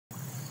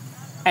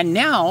And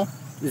now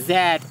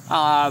that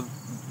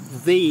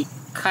they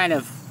kind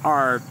of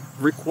are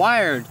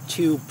required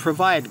to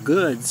provide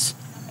goods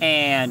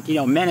and, you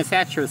know,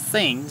 manufacture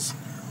things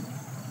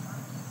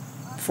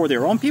for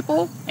their own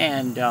people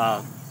and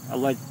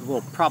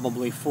well,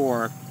 probably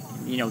for,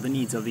 you know, the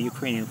needs of the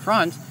Ukrainian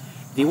front,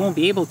 they won't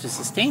be able to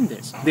sustain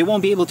this. They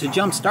won't be able to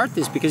jumpstart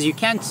this because you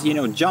can't, you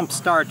know,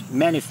 jumpstart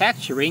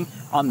manufacturing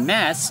en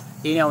masse,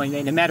 you know,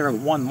 in a matter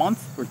of 1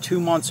 month or 2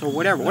 months or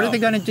whatever. What are they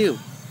going to do?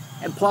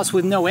 And plus,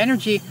 with no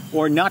energy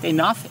or not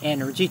enough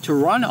energy to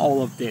run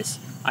all of this,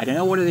 I don't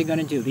know what are they going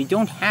to do. They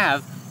don't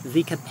have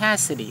the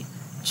capacity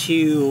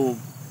to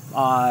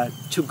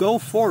go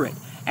for it.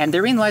 And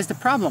therein lies the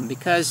problem,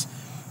 because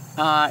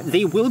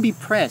they will be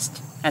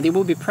pressed, and they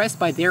will be pressed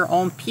by their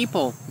own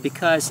people,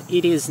 because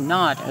it is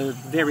not a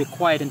very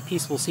quiet and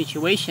peaceful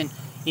situation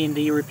in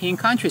the European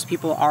countries.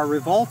 People are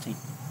revolting.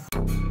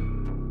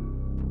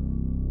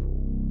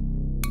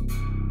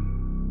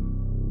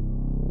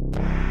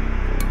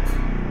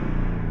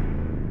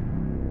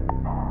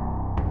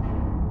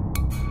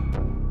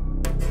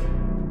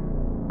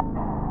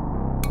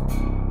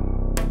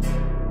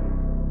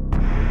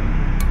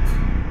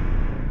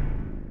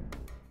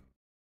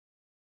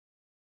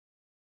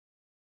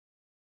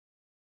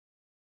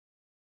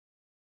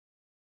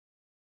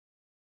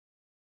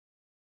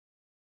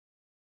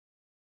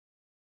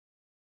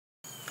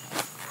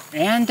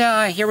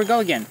 And here we go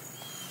again.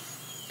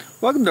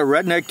 Welcome to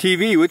Redneck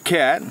TV with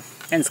Kat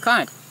and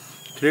Scott.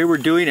 Today we're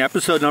doing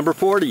episode number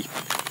 40.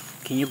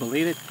 Can you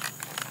believe it?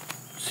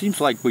 Seems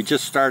like we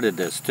just started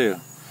this too.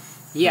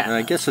 Yeah. And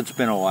I guess it's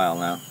been a while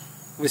now.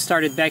 We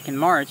started back in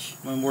March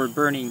when we were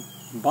burning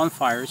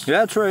bonfires. Yeah,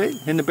 that's right,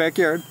 in the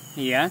backyard.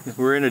 Yeah.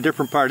 We're in a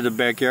different part of the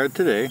backyard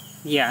today.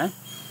 Yeah.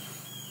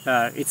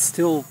 It's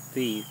still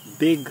the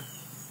big,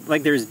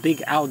 like there's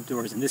big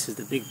outdoors, and this is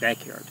the big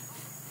backyard.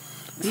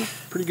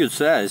 Pretty good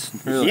size,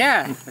 really.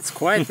 Yeah, it's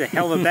quite the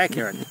hell of a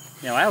backyard.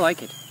 No, I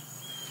like it.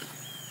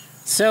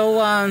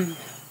 So,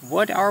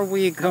 what are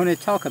we going to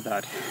talk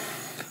about?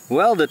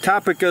 Well, the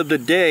topic of the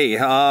day.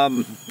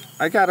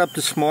 I got up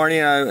this morning.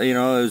 You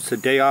know, it was a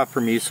day off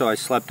for me, so I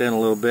slept in a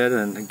little bit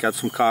and got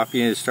some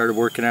coffee and started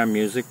working on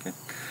music.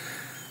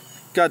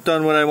 Got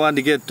done what I wanted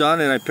to get done,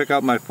 and I pick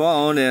up my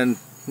phone, and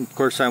of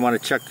course I want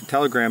to check the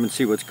telegram and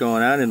see what's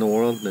going on in the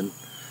world. And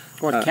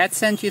what, Kat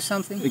sent you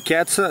something?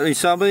 Kat sent me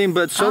something,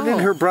 but so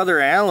did her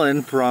brother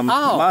Alan from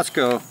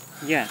Moscow.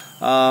 Yeah.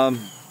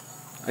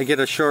 I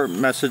get a short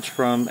message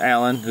from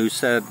Alan who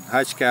said,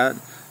 "Hi Scott,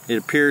 it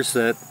appears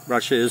that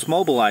Russia is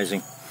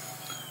mobilizing."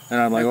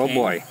 And I'm like,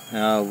 okay.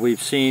 Oh boy,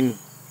 we've seen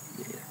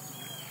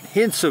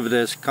hints of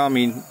this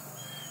coming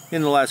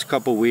in the last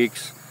couple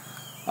weeks.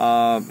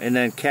 And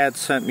then Kat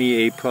sent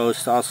me a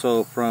post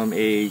also from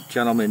a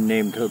gentleman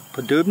named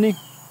Podubny.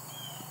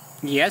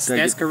 Yes,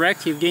 that's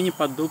correct. Evgeny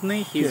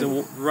Podubny. He's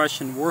a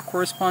Russian war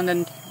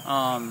correspondent.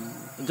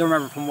 Don't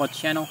remember from what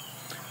channel.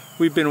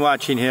 We've been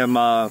watching him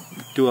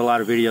do a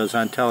lot of videos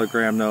on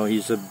Telegram, though.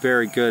 He's a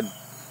very good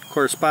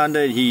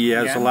correspondent. He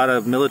has a lot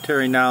of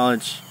military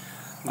knowledge,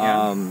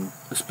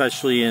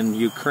 especially in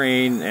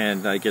Ukraine,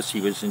 and I guess he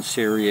was in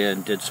Syria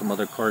and did some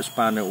other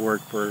correspondent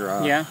work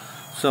for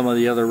some of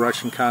the other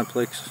Russian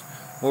conflicts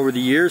over the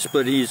years.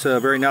 But he's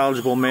a very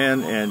knowledgeable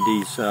man, and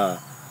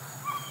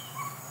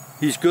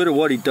he's good at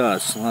what he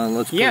does.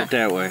 Let's put it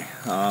that way.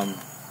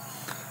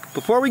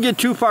 Before we get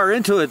too far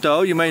into it,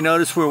 though, you may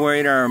notice we're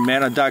wearing our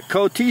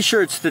Mana.co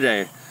t-shirts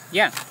today.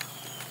 Yeah.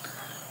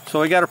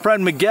 So I got a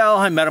friend, Miguel.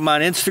 I met him on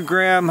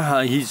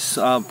Instagram. He's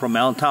from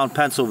Allentown,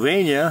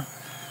 Pennsylvania,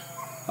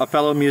 a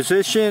fellow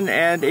musician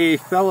and a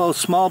fellow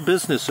small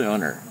business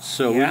owner.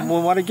 So we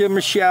want to give him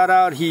a shout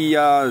out. He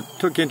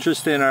took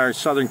interest in our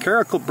Southern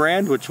Caracal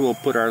brand, which we'll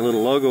put our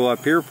little logo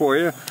up here for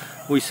you.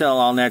 We sell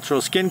all natural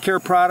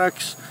skincare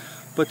products.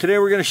 But today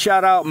we're going to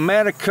shout out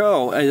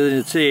Mana.co.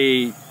 It's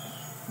a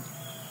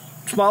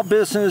small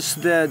business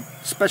that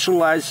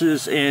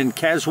specializes in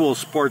casual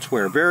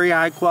sportswear. Very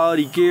high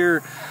quality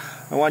gear.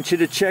 I want you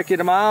to check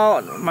them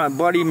out. My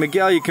buddy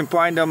Miguel, you can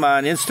find him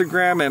on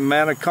Instagram at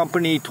Mana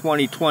Company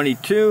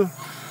 2022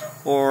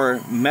 or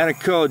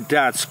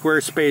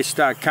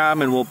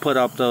manaco.squarespace.com, and we'll put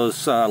up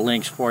those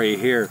links for you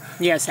here.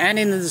 Yes, and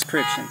in the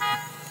description.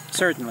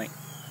 Certainly.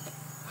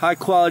 High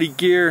quality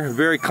gear,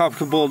 very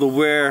comfortable to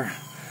wear.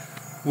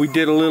 We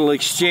did a little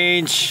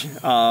exchange.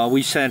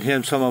 We sent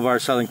him some of our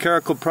Southern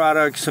Caracal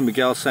products, and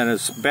Miguel sent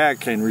us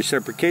back in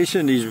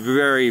reciprocation these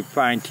very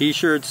fine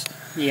t-shirts.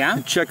 Yeah.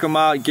 Check them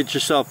out. Get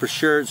yourself a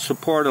shirt.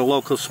 Support a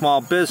local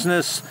small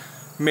business.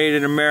 Made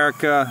in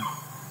America.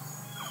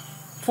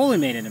 Fully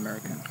made in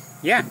America.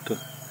 Yeah.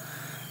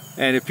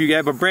 And if you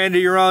have a brand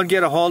of your own,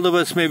 get a hold of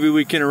us. Maybe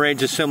we can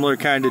arrange a similar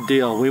kind of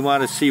deal. We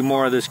want to see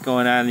more of this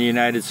going on in the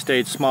United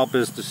States. Small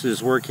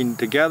businesses working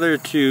together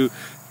to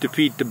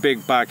defeat the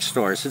big box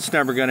stores. It's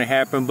never going to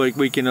happen, but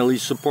we can at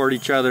least support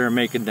each other and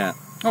make a dent.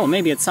 Oh,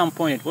 maybe at some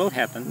point it will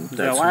happen.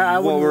 That's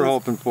what we're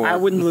hoping for. I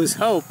wouldn't lose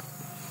hope.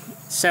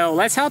 So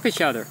let's help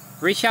each other.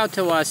 Reach out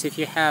to us if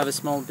you have a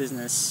small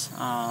business,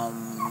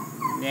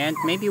 and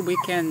maybe we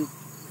can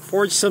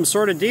forge some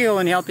sort of deal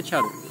and help each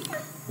other.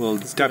 We'll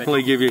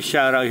definitely give you a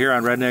shout out here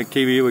on Redneck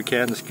TV with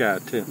Cat and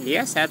Scott too.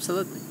 Yes,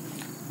 absolutely.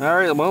 All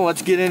right, well,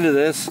 let's get into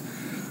this.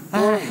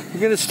 We're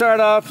going to start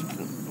off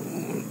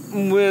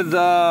with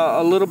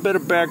a little bit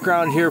of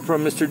background here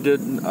from Mr.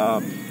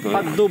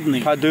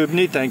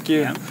 Podubny, thank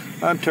you. Yeah.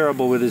 I'm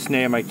terrible with his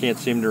name. I can't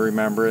seem to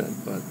remember it,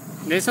 but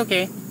it's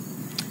okay.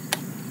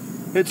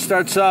 It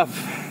starts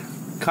off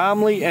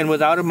calmly and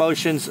without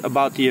emotions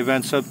about the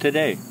events of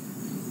today.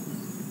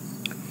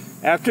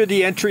 After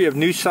the entry of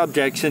new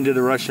subjects into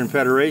the Russian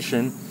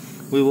Federation,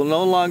 we will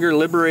no longer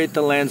liberate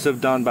the lands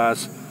of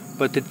Donbass,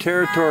 but the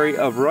territory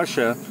of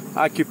Russia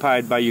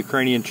occupied by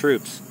Ukrainian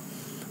troops.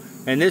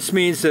 And this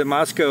means that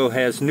Moscow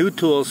has new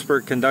tools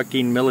for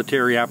conducting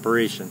military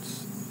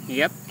operations.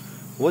 Yep.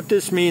 What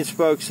this means,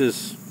 folks,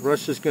 is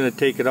Russia's going to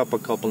take it up a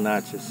couple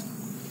notches.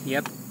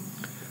 Yep.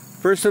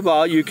 First of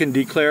all, you can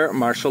declare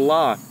martial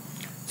law.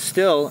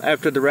 Still,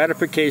 after the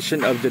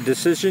ratification of the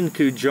decision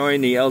to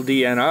join the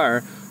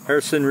LDNR,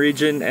 Kherson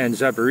region and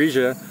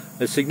Zaporizhzhia,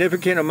 a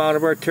significant amount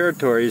of our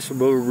territories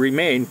will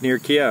remain near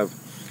Kiev.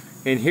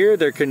 And here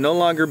there can no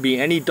longer be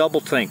any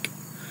doublethink.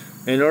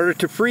 In order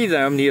to free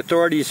them, the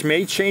authorities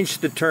may change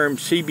the term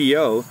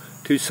CBO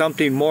to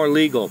something more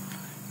legal.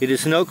 It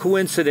is no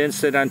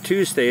coincidence that on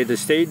Tuesday the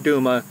State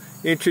Duma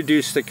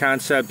introduced the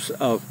concepts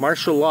of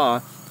martial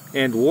law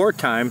and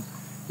wartime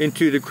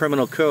into the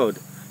criminal code,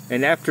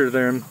 and after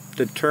them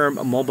the term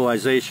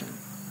mobilization.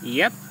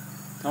 Yep,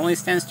 only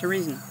stands to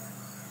reason.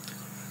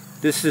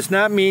 This does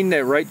not mean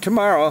that right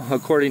tomorrow,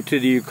 according to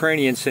the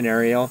Ukrainian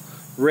scenario,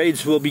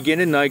 raids will begin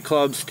in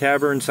nightclubs,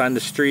 taverns, on the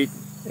street,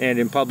 and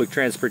in public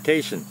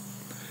transportation.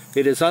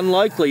 It is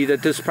unlikely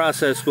that this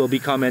process will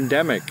become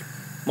endemic.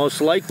 Most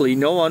likely,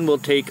 no one will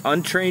take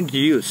untrained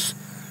youths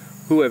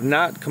who have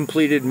not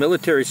completed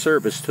military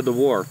service to the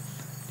war.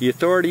 The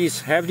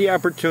authorities have the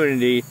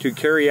opportunity to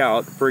carry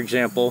out, for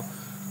example,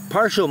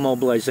 partial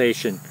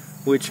mobilization,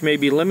 which may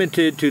be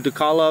limited to the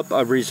call-up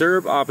of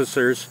reserve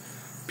officers,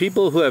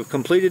 people who have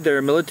completed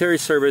their military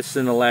service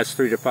in the last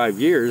 3 to 5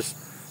 years,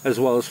 as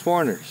well as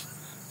foreigners.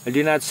 I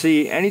do not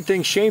see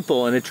anything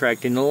shameful in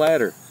attracting the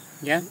latter.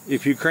 Yeah.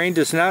 If Ukraine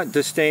does not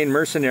disdain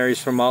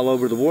mercenaries from all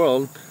over the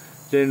world,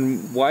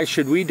 then why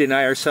should we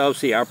deny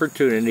ourselves the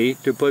opportunity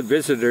to put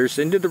visitors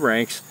into the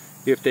ranks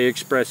if they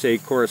express a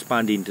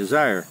corresponding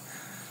desire?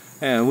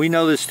 And we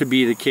know this to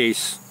be the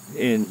case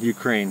in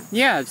Ukraine.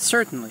 Yeah,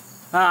 certainly.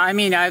 I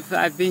mean,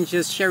 I've been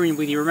just sharing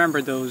with you.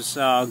 Remember those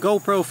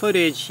GoPro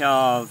footage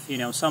of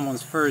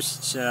someone's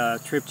first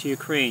trip to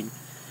Ukraine,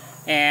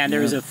 and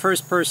there's a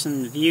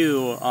first-person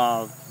view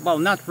of, well,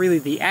 not really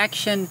the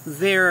action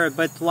there,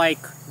 but like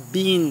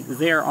being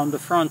there on the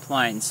front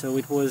line. So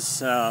it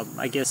was,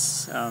 I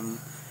guess,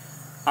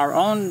 our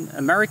own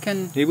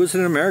American. He was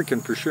an American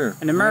for sure.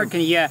 An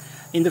American, yeah.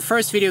 In the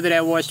first video that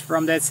I watched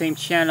from that same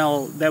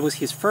channel, that was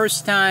his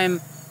first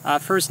time.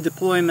 First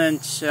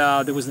deployment,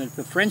 there was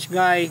the French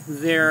guy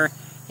there,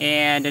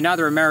 and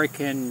another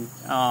American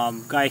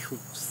guy who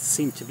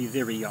seemed to be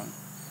very young,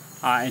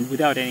 and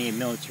without any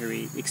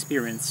military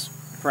experience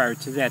prior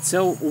to that.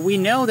 So we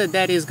know that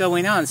that is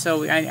going on.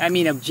 So I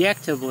mean,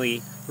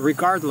 objectively,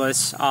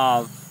 regardless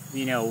of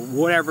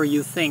whatever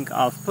you think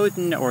of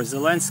Putin or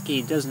Zelensky,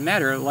 it doesn't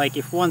matter. Like,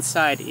 if one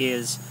side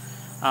is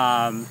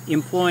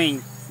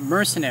employing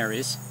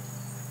mercenaries,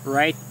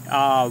 right?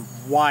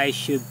 Why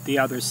should the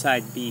other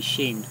side be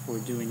shamed for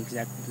doing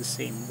exactly the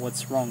same?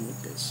 What's wrong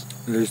with this?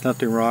 There's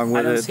nothing wrong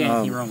with it. I don't see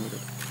anything wrong with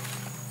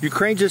it.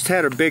 Ukraine just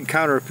had a big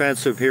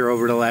counteroffensive here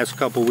over the last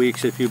couple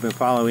weeks. If you've been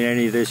following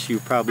any of this,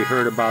 you've probably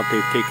heard about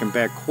they've taken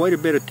back quite a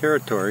bit of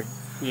territory.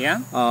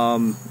 Yeah?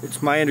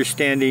 It's my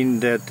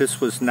understanding that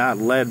this was not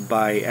led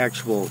by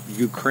actual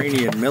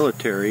Ukrainian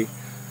military,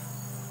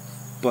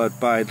 but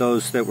by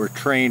those that were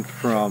trained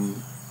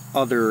from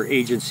other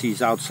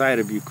agencies outside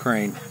of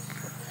Ukraine.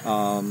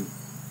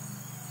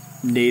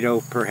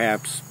 NATO,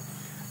 perhaps.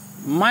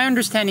 My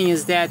understanding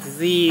is that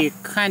the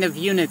kind of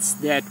units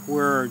that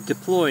were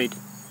deployed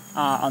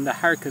on the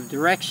Kharkiv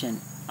direction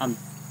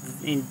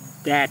in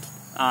that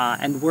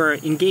and were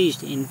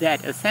engaged in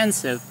that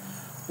offensive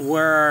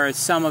were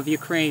some of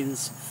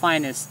Ukraine's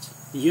finest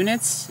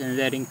units, and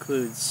that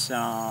includes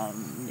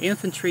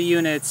infantry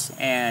units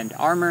and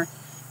armor.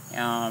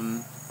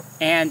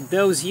 And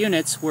those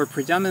units were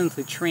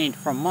predominantly trained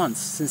for months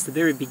since the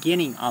very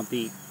beginning of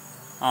the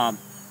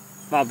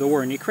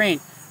war in Ukraine.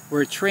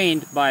 Were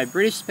trained by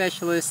British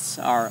specialists,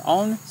 our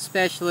own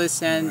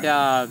specialists, and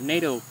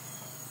NATO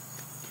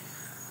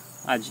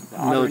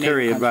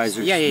military NATO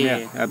advisors. Yeah.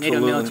 Absolutely.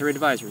 NATO military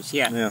advisors.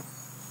 Yeah.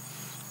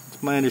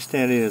 It's my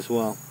understanding as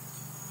well.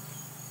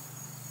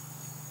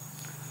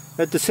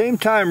 At the same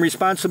time,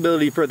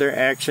 responsibility for their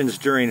actions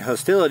during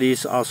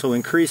hostilities also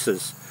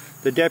increases.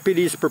 The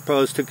deputies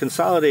propose to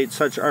consolidate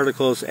such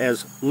articles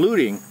as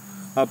looting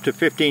up to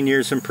 15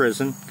 years in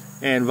prison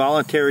and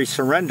voluntary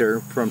surrender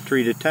from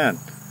 3 to 10.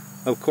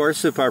 Of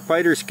course, if our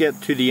fighters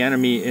get to the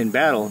enemy in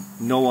battle,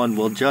 no one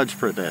will judge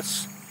for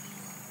this.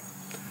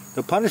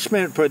 The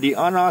punishment for the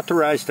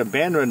unauthorized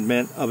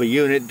abandonment of a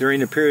unit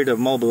during the period of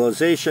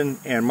mobilization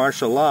and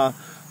martial law,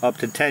 up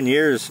to 10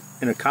 years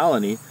in a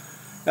colony,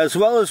 as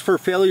well as for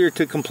failure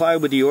to comply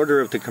with the order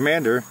of the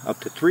commander, up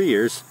to 3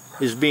 years,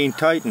 is being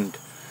tightened.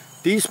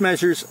 These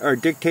measures are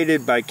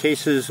dictated by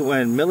cases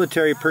when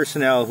military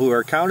personnel who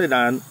are counted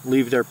on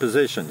leave their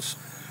positions.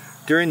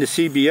 During the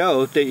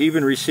CBO, they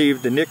even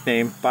received the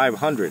nickname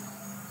 500.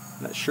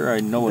 Not sure I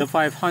know The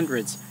it.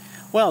 500s.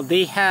 Well,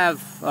 they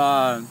have,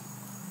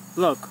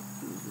 look,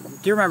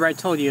 do you remember I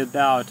told you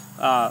about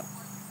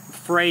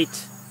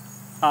Freight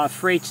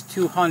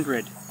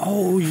 200?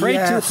 Oh, Freight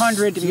yes.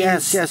 200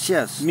 means,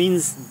 yes.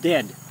 means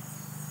dead.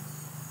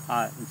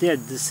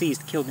 Dead,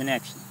 deceased, killed in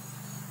action.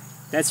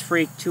 That's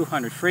Freight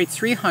 200. Freight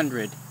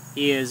 300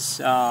 is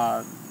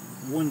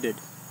wounded.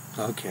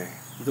 Okay.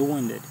 The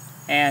wounded.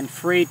 And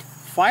Freight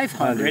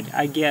 500,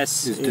 I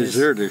guess, is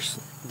deserters.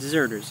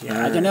 Deserters, yeah. All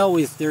I don't right. know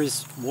if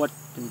there's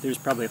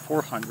probably a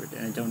 400,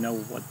 and I don't know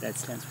what that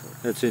stands for.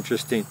 That's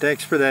interesting.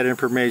 Thanks for that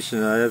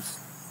information. That's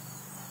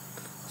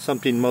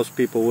something most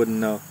people wouldn't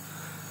know.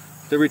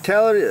 The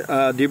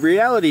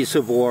realities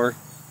of war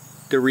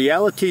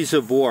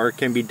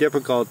can be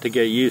difficult to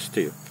get used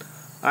to.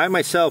 I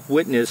myself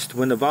witnessed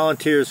when the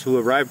volunteers who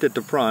arrived at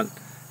the front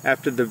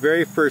after the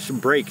very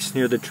first breaks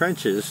near the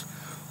trenches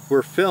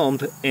were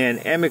filmed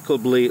and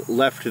amicably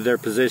left their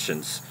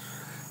positions.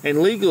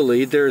 And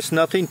legally, there is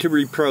nothing to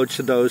reproach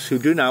those who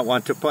do not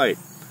want to fight.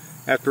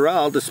 After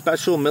all, the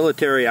special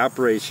military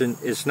operation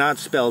is not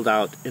spelled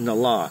out in the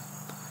law.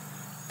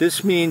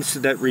 This means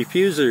that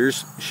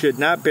refusers should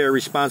not bear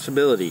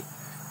responsibility.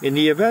 In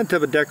the event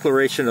of a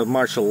declaration of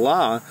martial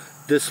law,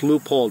 this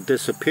loophole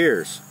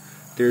disappears.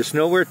 There is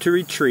nowhere to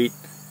retreat.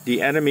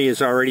 The enemy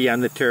is already on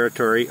the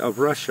territory of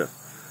Russia.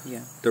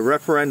 Yeah. The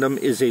referendum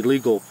is a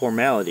legal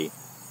formality.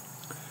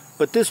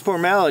 But this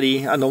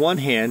formality, on the one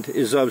hand,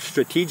 is of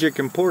strategic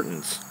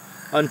importance,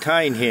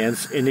 untying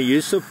hands in the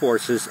use of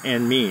forces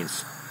and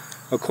means.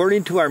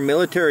 According to our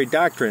military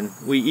doctrine,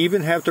 we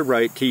even have the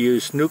right to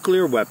use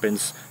nuclear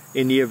weapons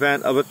in the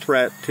event of a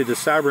threat to the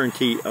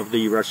sovereignty of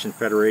the Russian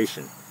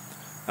Federation.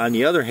 On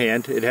the other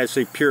hand, it has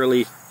a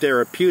purely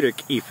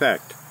therapeutic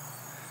effect.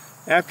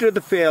 After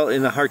the fail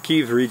in the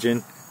Kharkiv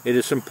region, it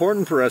is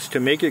important for us to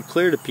make it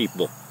clear to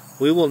people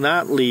we will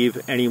not leave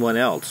anyone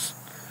else,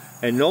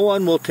 and no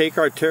one will take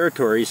our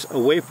territories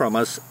away from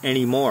us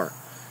anymore.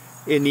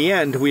 In the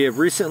end, we have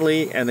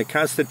recently, and the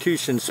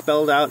Constitution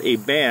spelled out a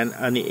ban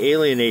on the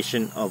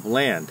alienation of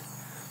land.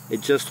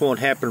 It just won't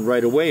happen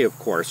right away, of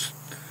course.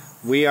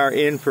 We are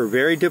in for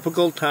very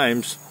difficult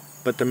times,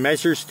 but the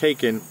measures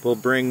taken will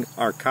bring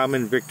our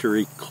common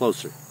victory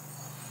closer.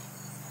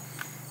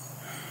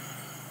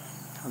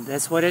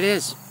 That's what it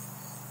is.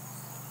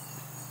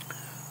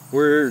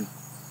 We're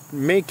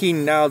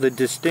making now the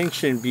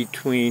distinction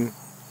between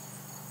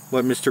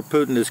what Mr.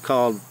 Putin has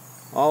called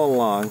all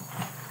along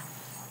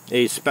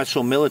a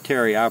special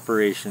military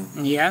operation,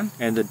 Yeah.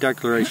 and the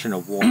declaration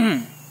of war.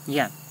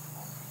 Yeah.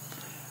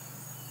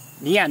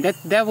 Yeah,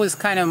 that was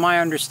kind of my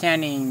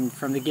understanding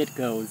from the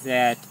get-go,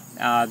 that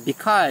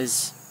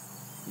because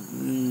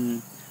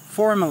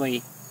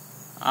formally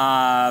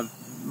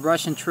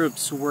Russian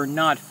troops were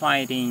not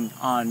fighting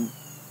on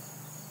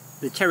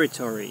the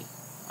territory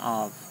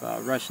of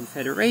Russian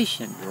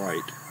Federation,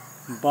 Right.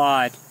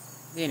 but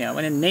in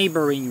a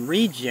neighboring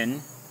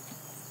region,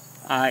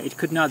 it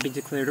could not be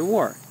declared a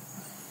war.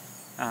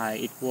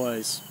 It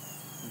was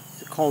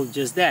called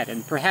just that,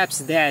 and perhaps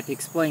that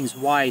explains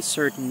why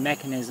certain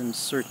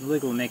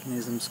legal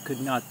mechanisms could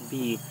not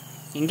be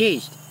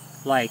engaged,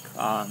 like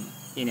a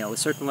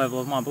certain level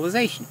of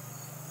mobilization,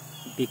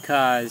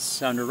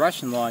 because under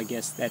Russian law, I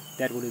guess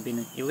that would have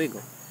been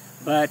illegal.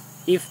 But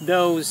if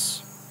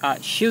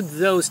should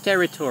those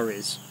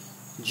territories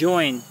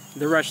join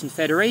the Russian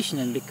Federation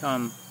and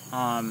become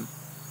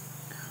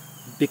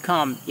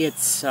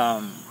its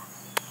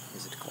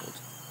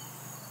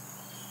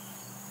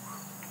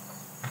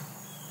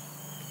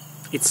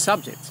its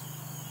subjects.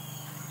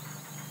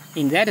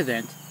 In that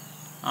event,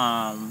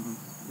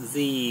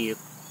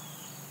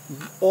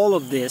 all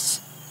of this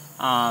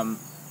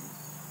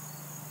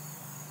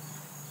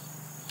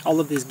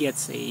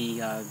gets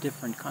a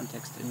different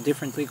context, a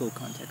different legal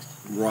context.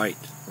 Right.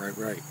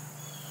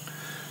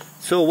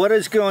 So what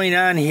is going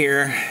on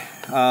here?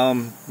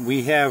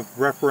 We have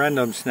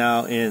referendums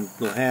now in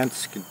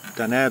Luhansk,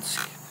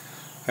 Donetsk,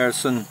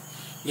 Kherson,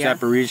 Yeah.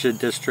 Zaporizhzhia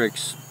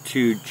districts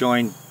to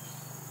join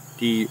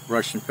the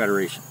Russian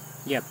Federation.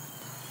 Yep.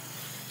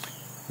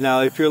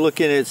 Now, if you're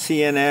looking at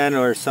CNN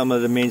or some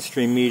of the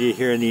mainstream media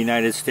here in the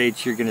United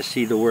States, you're going to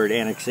see the word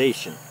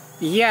annexation.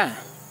 Yeah.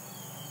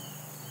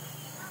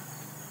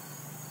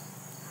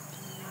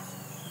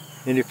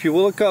 And if you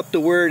look up the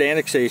word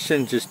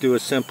annexation, just do a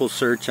simple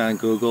search on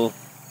Google.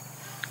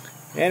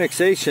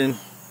 Annexation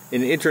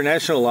in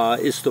international law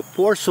is the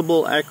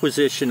forcible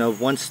acquisition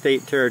of one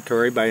state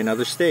territory by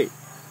another state,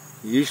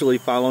 usually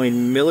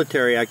following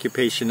military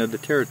occupation of the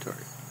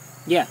territory.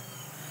 Yeah.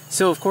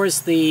 So of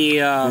course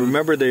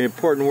remember, the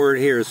important word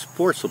here is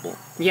forcible.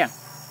 Yeah.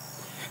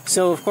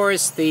 So of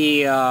course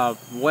the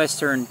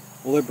Western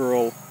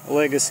liberal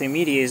legacy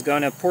media is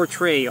going to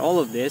portray all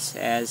of this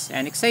as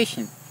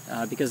annexation.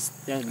 because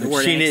the I've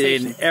word seen it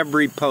annexation. in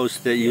every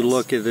post that you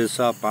look at this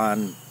up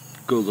on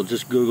Google.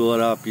 Just Google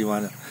it up. You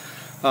want to.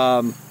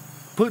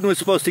 Putin was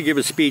supposed to give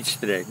a speech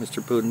today,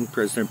 Mr. Putin,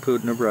 President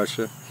Putin of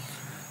Russia.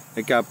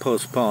 It got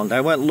postponed.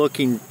 I went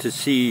looking to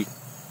see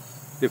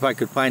if I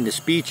could find the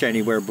speech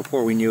anywhere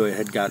before we knew it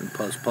had gotten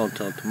postponed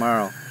till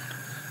tomorrow.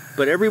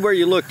 But everywhere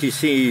you looked, you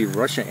see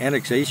Russian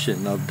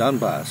annexation of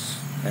Donbass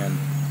and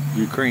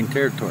Ukraine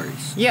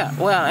territories. Yeah,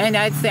 well, and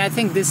I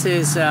think this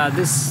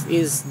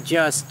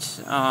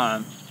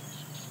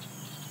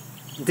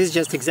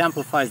just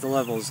exemplifies the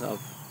levels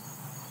of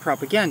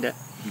propaganda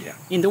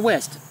in the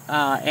West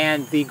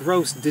and the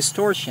gross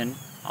distortion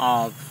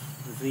of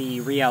the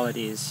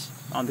realities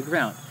on the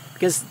ground.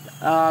 Because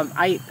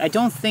I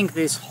don't think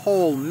this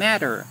whole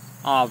matter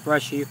of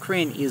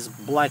Russia-Ukraine is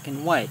black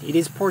and white. It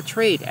is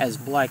portrayed as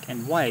black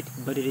and white,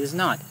 but it is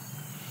not.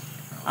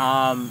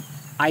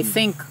 I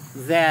think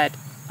that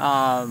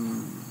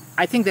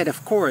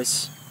of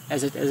course,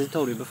 as I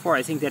told you before,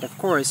 I think that of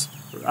course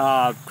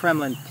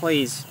Kremlin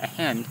plays a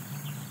hand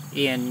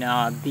in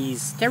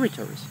these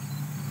territories.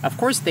 Of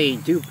course they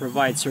do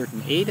provide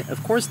certain aid,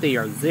 of course they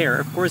are there,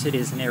 of course it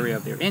is an area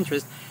of their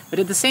interest, but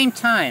at the same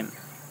time,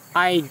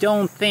 I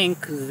don't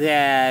think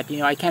that,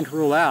 I can't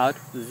rule out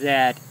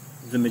that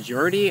the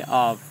majority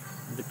of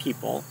the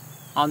people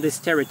on these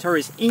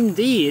territories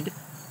indeed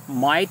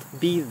might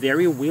be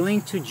very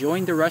willing to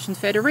join the Russian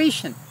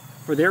Federation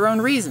for their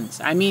own reasons.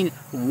 I mean,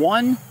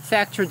 one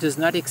factor does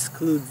not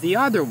exclude the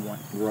other one.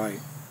 Right.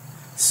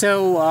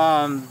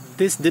 So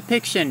this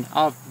depiction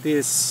of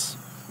these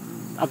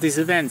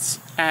events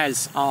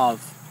as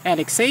of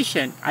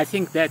annexation, I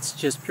think that's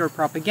just pure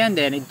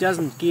propaganda, and it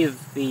doesn't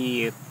give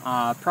the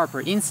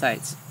proper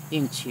insights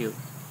into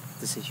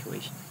the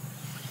situation.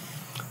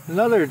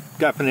 Another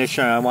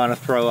definition I want to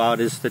throw out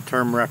is the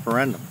term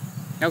referendum.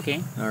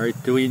 Okay. All right.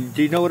 Do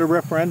you know what a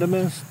referendum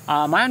is?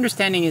 My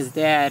understanding is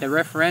that a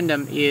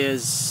referendum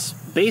is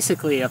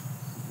basically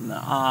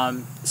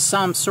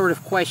some sort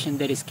of question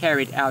that is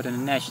carried out on a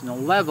national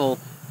level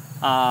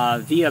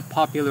via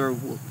popular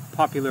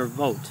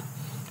vote.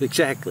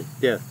 Exactly.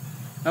 Yeah.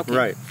 Okay.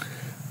 Right.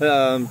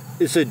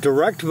 It's a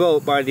direct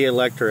vote by the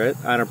electorate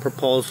on a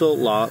proposal,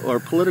 law, or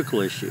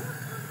political issue.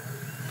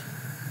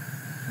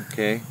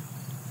 Okay.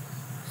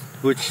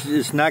 Which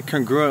is not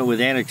congruent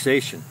with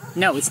annexation.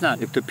 No, it's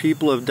not. If the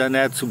people of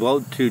Donetsk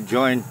vote to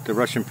join the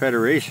Russian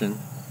Federation,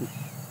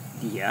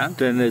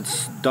 then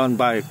it's done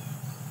by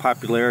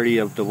popularity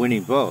of the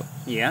winning vote.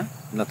 Yeah.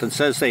 Nothing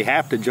says they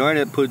have to join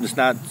it. Putin's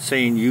not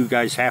saying you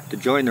guys have to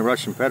join the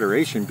Russian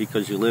Federation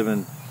because you live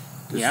in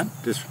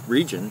this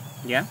region.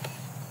 Yeah.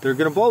 They're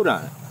going to vote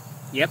on it.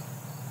 Yep.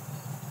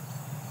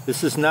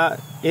 This is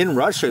not in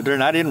Russia. They're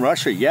not in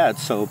Russia yet,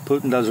 so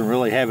Putin doesn't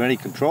really have any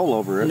control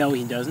over it. No,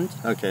 he doesn't.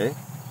 Okay.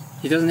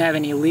 He doesn't have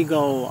any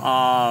legal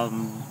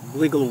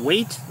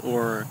weight,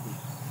 or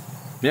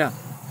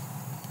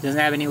doesn't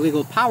have any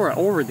legal power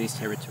over these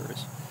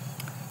territories.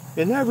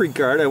 In that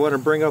regard, I want to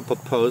bring up a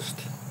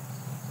post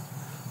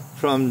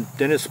from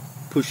Denis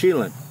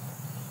Pushilin,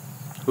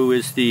 who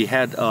is the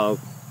head of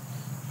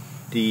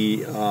the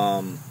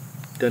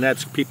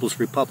Donetsk People's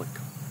Republic.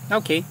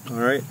 Okay. All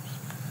right.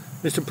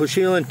 Mr.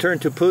 Pushilin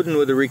turned to Putin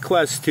with a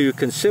request to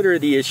consider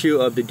the issue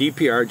of the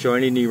DPR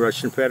joining the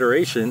Russian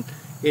Federation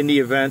in the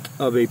event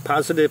of a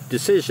positive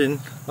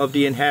decision of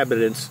the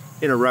inhabitants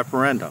in a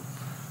referendum.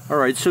 All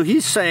right, so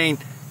he's saying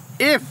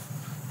if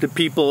the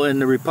people in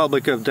the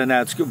Republic of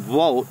Donetsk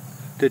vote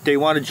that they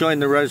want to join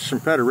the Russian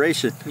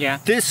Federation,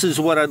 this is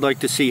what I'd like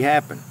to see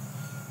happen.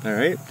 All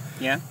right?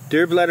 Yeah.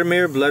 Dear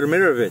Vladimir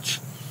Vladimirovich,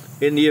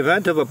 in the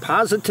event of a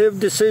positive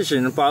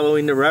decision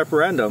following the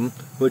referendum,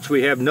 which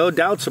we have no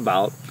doubts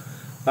about,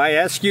 I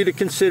ask you to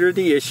consider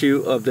the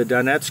issue of the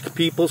Donetsk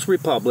People's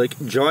Republic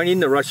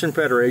joining the Russian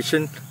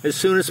Federation as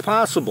soon as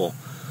possible.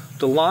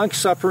 The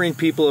long-suffering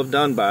people of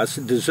Donbass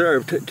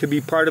deserved to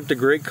be part of the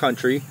great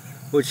country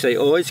which they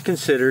always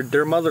considered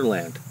their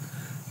motherland.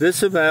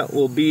 This event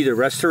will be the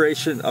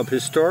restoration of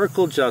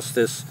historical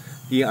justice,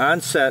 the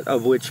onset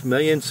of which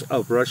millions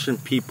of Russian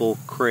people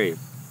crave.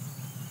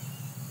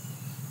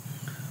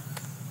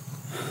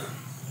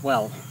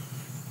 Well,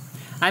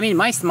 I mean,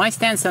 my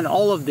stance on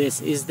all of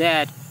this is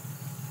that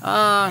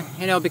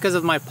because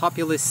of my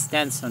populist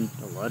stance on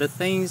a lot of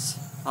things,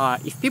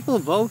 if people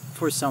vote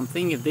for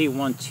something, if they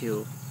want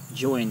to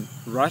join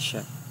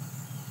Russia,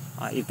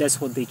 if that's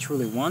what they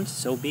truly want,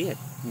 so be it,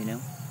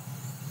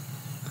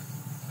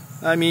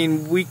 I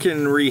mean, we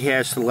can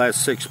rehash the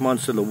last 6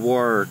 months of the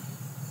war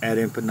ad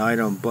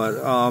infinitum, but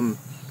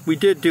we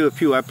did do a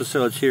few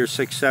episodes here,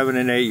 6, 7,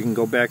 and 8. You can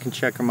go back and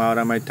check them out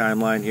on my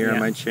timeline here on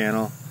my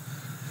channel.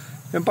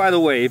 And by the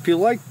way, if you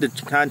like the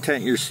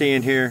content you're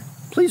seeing here,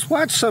 please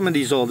watch some of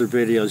these older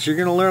videos. You're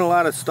going to learn a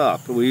lot of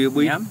stuff. We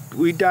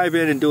dive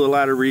in and do a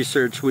lot of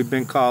research. We've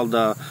been called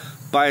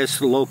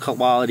biased low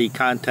quality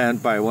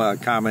content by a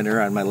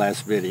commenter on my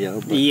last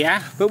video.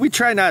 But we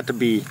try not to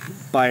be.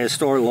 by a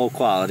store low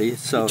quality.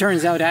 So it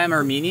turns out I'm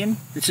Armenian.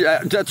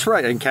 That's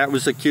right. And Kat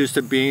was accused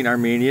of being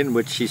Armenian,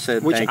 which she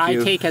said which thank I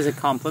you. take as a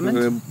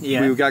compliment.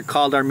 We got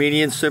called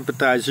Armenian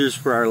sympathizers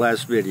for our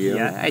last video.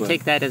 Yeah, I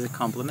take that as a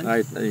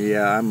compliment.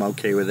 Yeah, I'm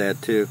okay with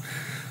that too.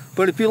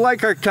 But if you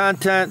like our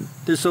content,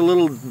 there's a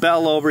little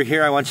bell over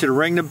here. I want you to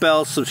ring the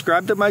bell,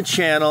 subscribe to my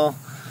channel,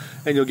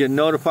 and you'll get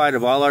notified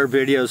of all our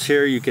videos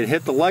here. You can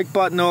hit the like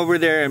button over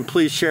there, and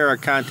please share our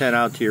content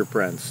out to your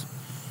friends.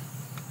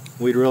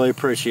 We'd really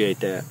appreciate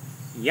that.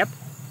 Yep.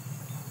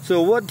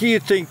 So what do you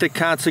think the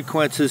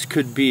consequences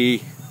could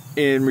be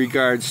in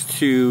regards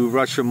to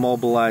Russia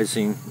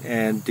mobilizing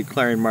and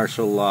declaring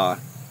martial law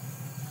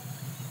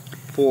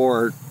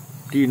for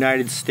the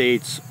United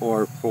States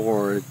or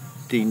for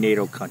the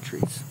NATO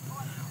countries?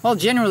 Well,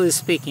 generally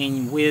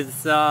speaking,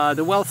 with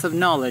the wealth of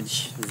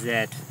knowledge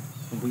that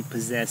we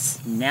possess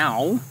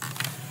now,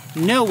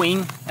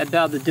 knowing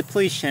about the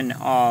depletion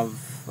of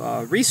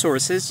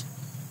resources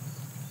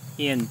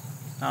in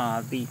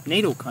the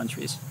NATO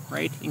countries,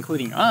 right,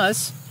 including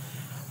us,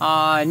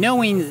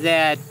 knowing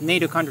that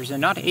NATO countries are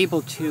not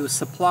able to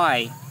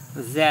supply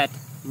that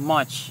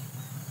much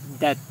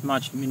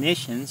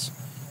munitions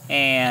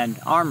and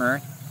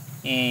armor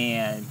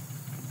and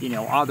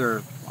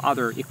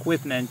other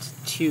equipment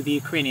to the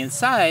Ukrainian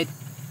side,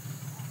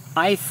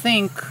 I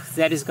think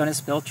that is going to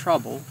spell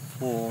trouble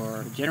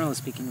for, generally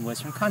speaking,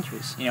 Western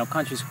countries.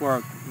 Countries who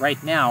are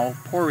right now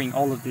pouring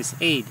all of this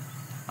aid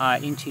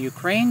into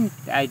Ukraine,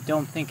 I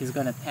don't think is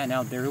going to pan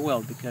out very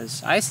well,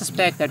 because I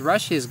suspect that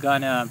Russia is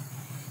going to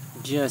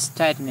just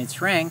tighten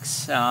its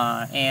ranks,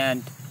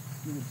 and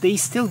they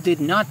still did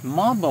not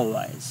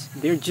mobilize.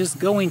 They're just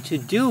going to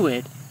do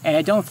it, and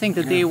I don't think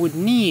that they would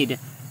need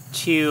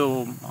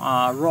to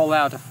roll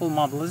out a full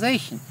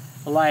mobilization.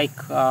 Like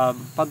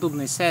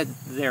Podubny said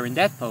there in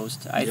that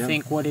post, I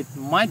think what it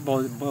might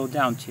boil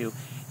down to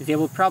is they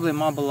will probably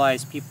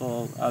mobilize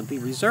people, the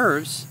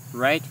reserves,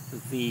 right?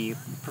 The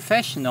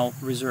professional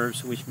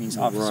reserves, which means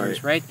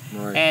officers, right?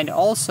 And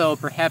also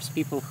perhaps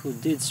people who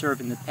did serve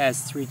in the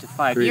past 3 to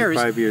 5 years.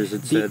 3 to 5 years,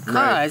 it said,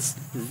 because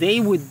they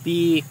would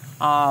be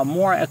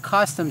more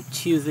accustomed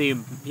to the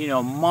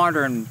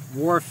modern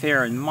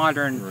warfare and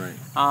modern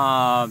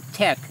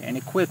tech and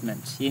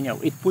equipment.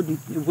 It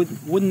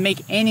wouldn't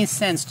make any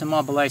sense to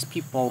mobilize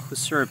people who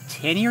served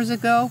 10 years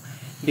ago,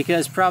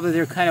 because probably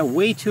they're kind of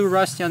way too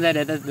rusty on that,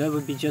 and that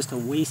would be just a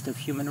waste of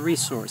human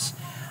resource.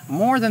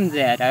 More than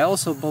that, I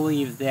also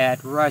believe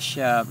that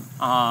Russia,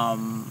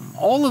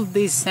 all of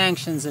these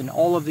sanctions and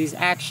all of these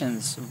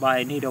actions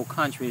by NATO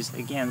countries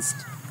against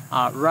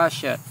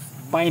Russia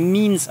by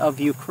means of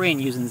Ukraine,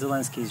 using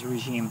Zelensky's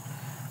regime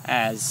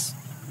as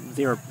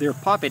their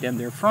puppet and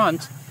their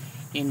front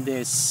in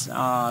this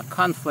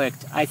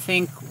conflict, I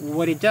think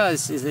what it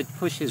does is it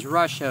pushes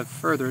Russia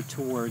further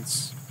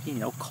towards,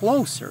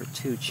 closer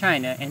to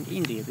China and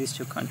India, these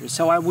two countries.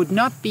 So I would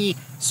not be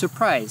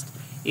surprised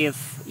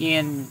if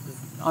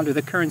under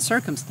the current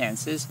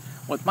circumstances,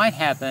 what might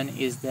happen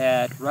is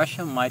that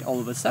Russia might all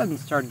of a sudden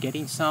start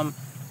getting some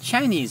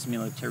Chinese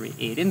military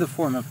aid in the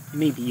form of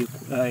maybe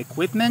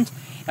equipment.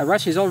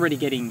 Russia is already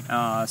getting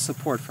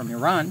support from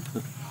Iran.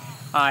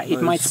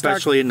 It might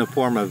especially in the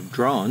form of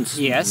drones.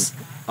 Yes.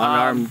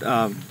 Unarmed,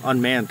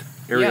 unmanned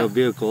aerial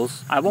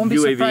vehicles. I won't be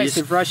UAVs. surprised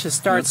if Russia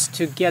starts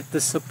to get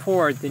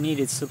the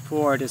needed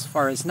support, as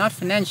far as not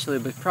financially,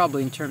 but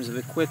probably in terms of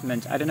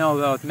equipment. I don't know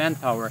about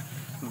manpower,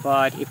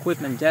 but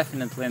equipment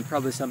definitely, and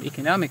probably some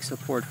economic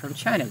support from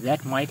China.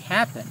 That might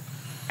happen.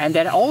 And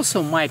that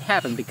also might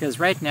happen because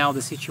right now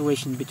the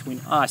situation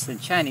between us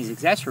and China is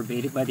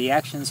exacerbated by the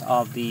actions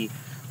of the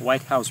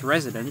White House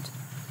resident,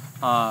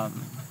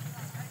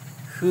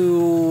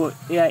 who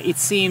it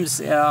seems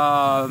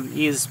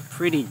is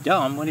pretty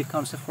dumb when it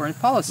comes to foreign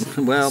policy.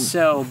 Well,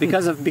 so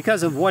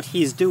because of what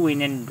he's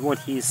doing and what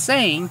he's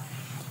saying,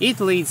 it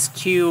leads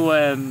to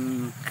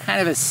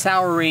kind of a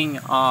souring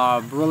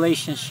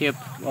relationship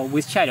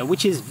with China,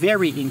 which is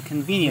very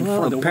inconvenient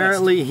for the West.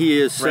 Apparently he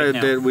has said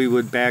that we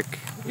would back,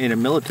 in a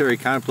military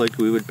conflict,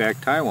 we would back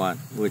Taiwan,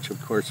 which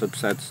of course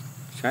upsets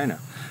China.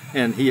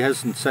 And he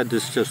hasn't said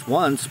this just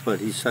once, but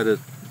he said it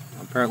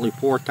apparently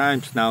 4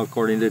 times now,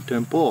 according to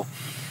Tim Pool.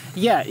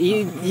 Yeah,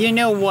 you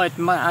know what,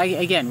 what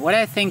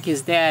I think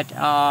is that,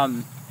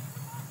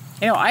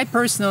 I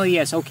personally,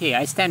 yes, okay,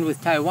 I stand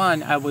with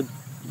Taiwan.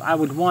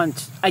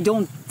 I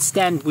don't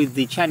stand with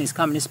the Chinese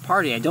Communist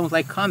Party. I don't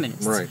like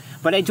communists. Right.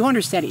 But I do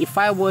understand if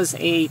I was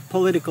a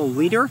political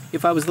leader,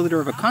 if I was the leader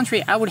of a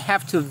country, I would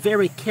have to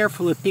very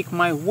carefully pick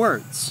my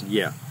words.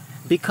 Yeah.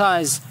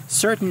 Because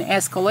certain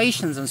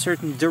escalations and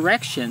certain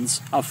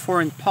directions of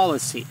foreign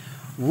policy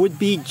would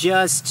be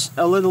just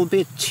a little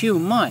bit too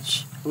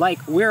much. Like,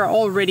 we're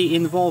already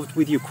involved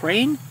with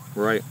Ukraine.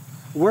 Right.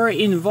 We're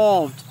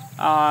involved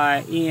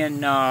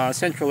in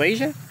Central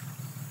Asia,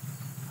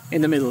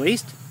 in the Middle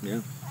East.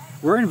 Yeah.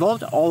 We're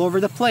involved all over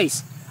the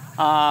place.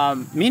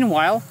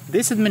 Meanwhile,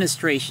 this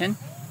administration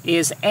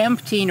is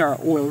emptying our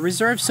oil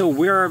reserves, so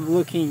we're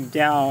looking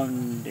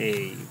down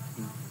a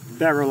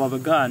barrel of a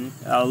gun,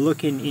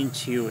 looking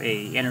into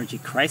a energy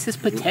crisis,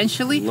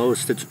 potentially.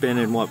 Lowest it's been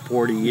in, what,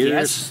 40 years,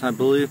 Yes. I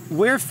believe?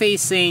 We're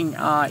facing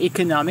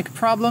economic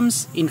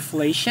problems,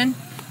 inflation,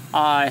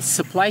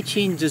 supply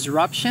chain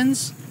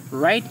disruptions,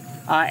 right?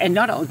 And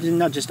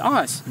not just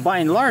us, by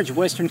and large,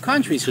 Western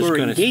countries who are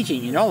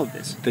engaging in all of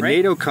this. The right?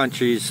 NATO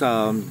countries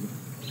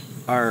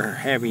are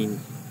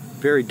having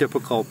very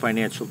difficult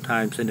financial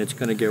times, and it's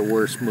going to get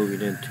worse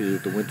moving into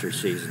the winter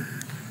season.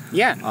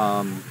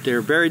 Yeah.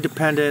 They're very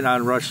dependent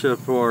on Russia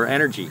for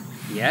energy.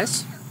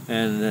 Yes.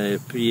 And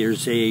if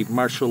there's a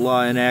martial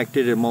law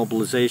enacted and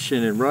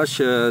mobilization in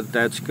Russia,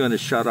 that's going to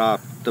shut off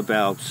the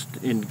valves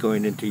in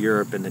going into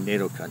Europe and the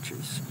NATO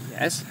countries.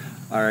 Yes.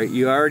 All right,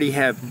 you already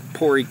have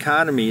poor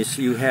economies.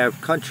 You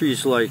have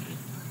countries like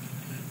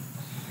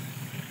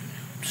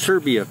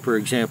Serbia, for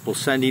example,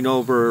 sending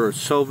over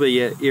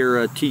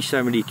Soviet-era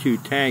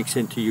T-72 tanks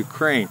into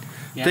Ukraine,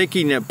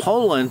 thinking that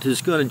Poland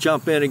is going to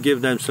jump in and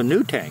give them some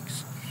new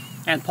tanks.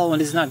 And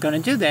Poland is not going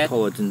to do that.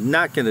 Poland's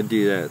not going to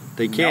do that.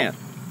 They can't.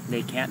 No,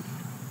 they can't.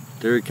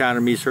 Their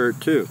economy's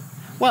hurt too.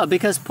 Well,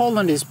 because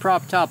Poland is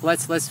propped up.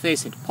 Let's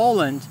face it.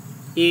 Poland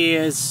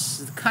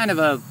is kind of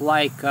a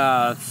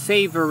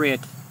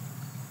favorite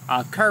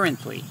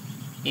currently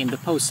in the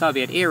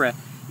post-Soviet era.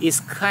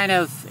 Is kind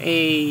of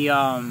a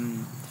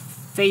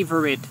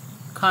favorite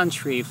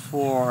country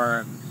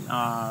for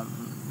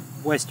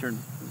Western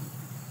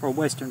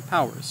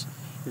powers.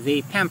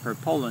 They pamper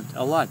Poland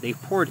a lot. They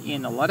poured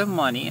in a lot of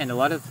money and a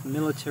lot of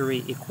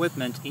military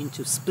equipment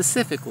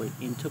specifically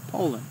into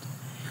Poland,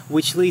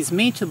 which leads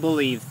me to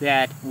believe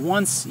that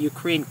once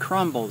Ukraine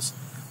crumbles,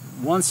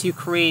 once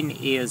Ukraine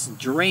is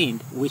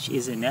drained, which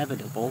is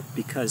inevitable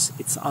because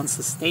it's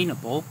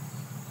unsustainable,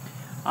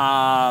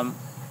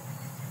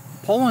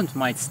 Poland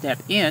might step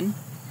in.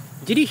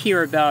 Did you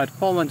hear about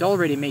Poland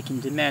already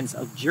making demands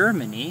of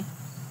Germany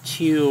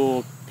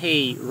to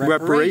pay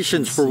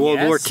reparations for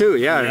World War II?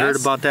 Yeah, yes. I heard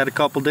about that a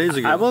couple days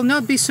ago. I will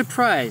not be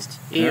surprised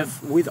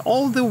if, with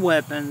all the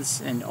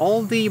weapons and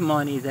all the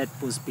money that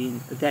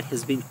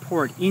has been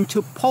poured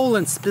into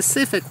Poland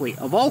specifically,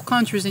 of all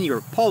countries in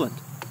Europe, Poland,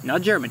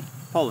 not Germany,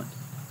 Poland.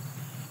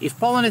 If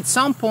Poland at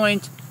some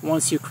point,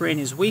 once Ukraine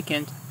is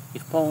weakened,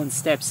 if Poland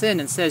steps in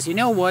and says, you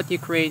know what,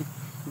 Ukraine,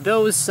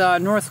 those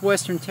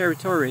northwestern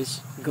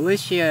territories,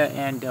 Galicia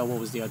and what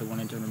was the other one?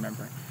 I don't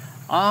remember.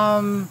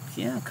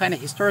 Kind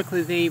of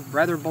historically they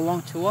rather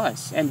belong to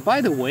us. And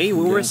by the way,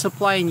 we were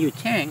supplying you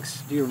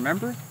tanks. Do you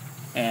remember?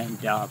 And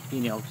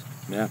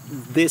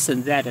this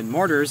and that and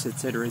mortars,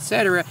 etc.,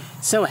 etc.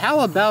 So how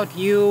about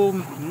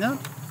you?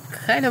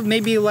 Kind of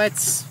maybe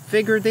let's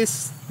figure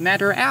this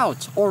matter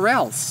out, or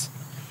else.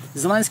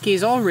 Zelensky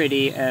is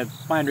already,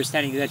 my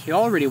understanding is that he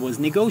already was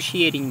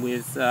negotiating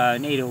with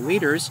NATO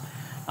leaders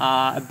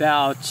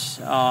about,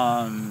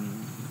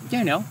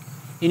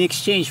 in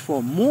exchange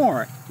for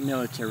more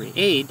military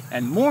aid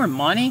and more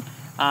money,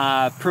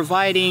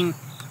 providing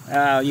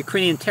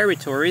Ukrainian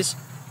territories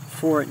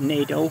for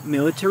NATO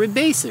military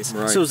bases.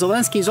 Right. So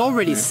Zelensky is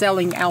already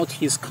selling out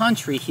his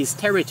country, his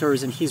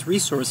territories, and his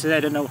resources. I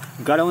don't know,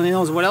 God only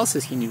knows what else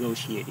is he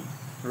negotiating,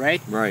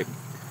 right? Right.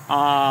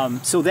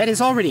 So that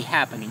is already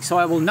happening. So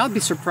I will not be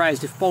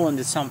surprised if Poland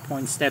at some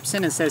point steps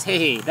in and says,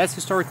 hey, that's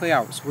historically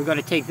ours. We're going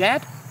to take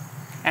that,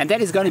 and that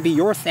is going to be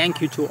your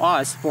thank you to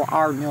us for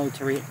our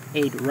military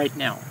aid right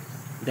now.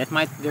 That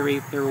might very,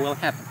 very well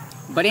happen.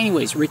 But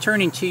anyways,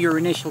 returning to your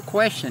initial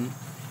question,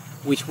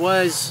 which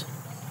was...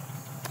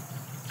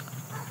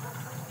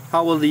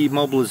 How will the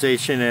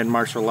mobilization and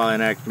martial law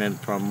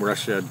enactment from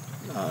Russia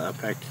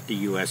affect the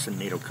U.S. and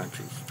NATO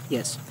countries?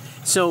 Yes.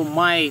 So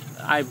I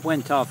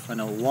went off on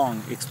a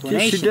long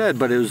explanation. Yes, you did,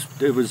 but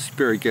it was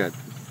very good.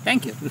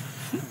 Thank you.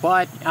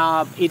 But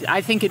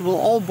I think it will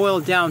all boil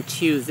down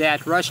to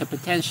that Russia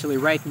potentially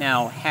right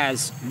now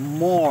has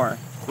more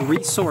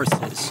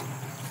resources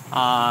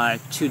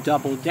to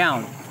double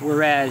down,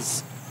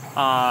 whereas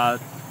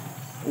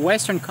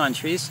Western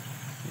countries,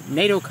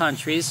 NATO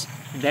countries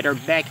that are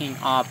backing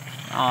up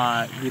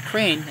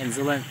Ukraine and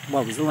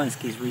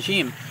Zelensky's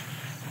regime,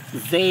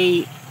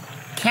 they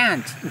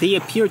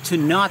appear to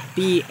not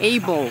be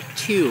able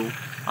to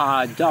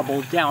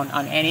double down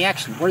on any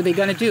action. What are they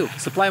going to do?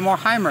 Supply more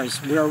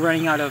HIMARS. We are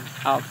running out of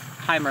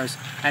HIMARS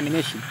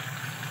ammunition.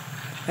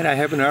 And I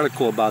have an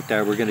article about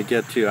that we're going to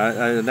get to.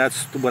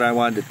 That's what I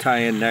wanted to tie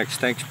in next.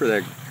 Thanks for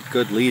that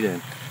good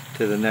lead-in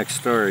to the next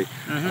story.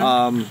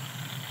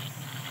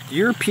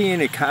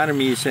 European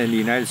economies and the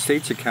United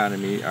States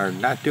economy are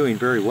not doing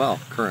very well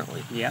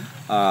currently. Yeah.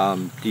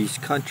 These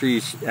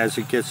countries, as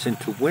it gets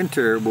into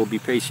winter, will be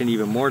facing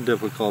even more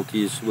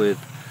difficulties with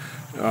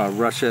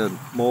Russia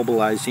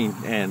mobilizing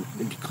and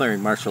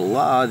declaring martial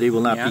law. They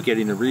will not be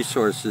getting the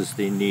resources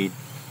they need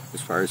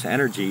as far as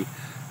energy.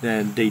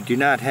 Then they do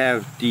not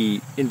have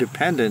the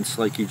independence,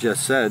 like you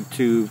just said,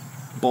 to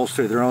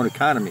bolster their own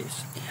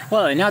economies.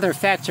 Well, another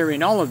factor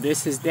in all of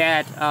this is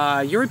that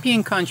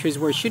European countries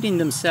were shooting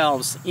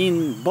themselves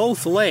in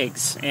both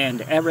legs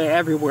and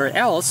everywhere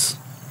else,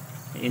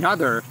 in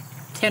other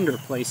tender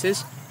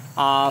places,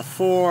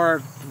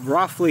 for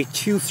roughly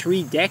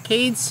 2-3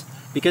 decades,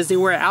 because they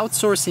were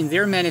outsourcing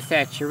their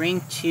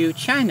manufacturing to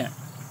China,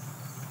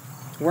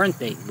 weren't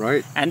they?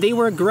 Right. And they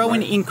were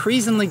growing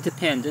increasingly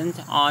dependent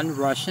on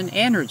Russian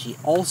energy,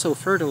 also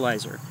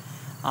fertilizer,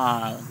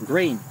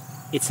 grain,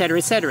 etc.,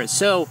 etc.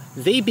 So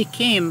they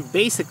became,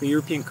 basically,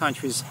 European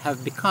countries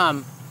have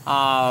become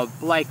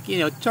like, you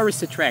know,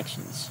 tourist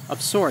attractions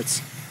of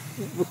sorts.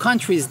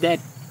 Countries that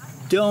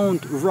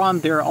don't run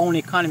their own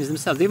economies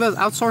themselves. They've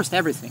outsourced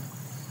everything.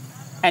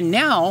 And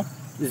now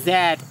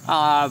that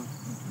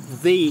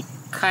they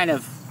kind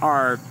of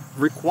are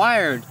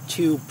required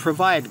to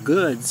provide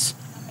goods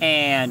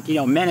and, you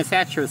know,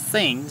 manufacture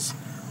things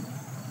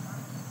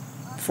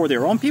for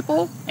their own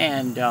people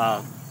and,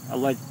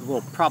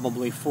 well,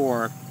 probably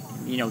for,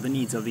 you know, the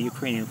needs of the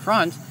Ukrainian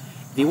front,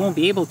 they won't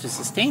be able to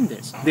sustain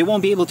this. They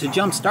won't be able to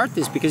jumpstart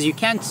this because you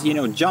can't, you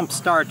know,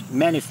 jumpstart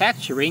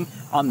manufacturing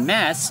en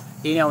masse,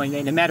 you know,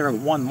 in a matter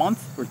of 1 month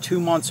or 2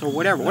 months or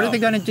whatever. What are they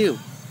going to do?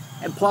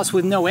 And plus,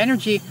 with no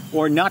energy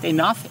or not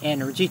enough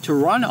energy to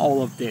run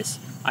all of this,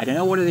 I don't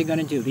know what are they going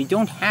to do. They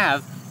don't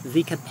have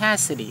the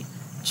capacity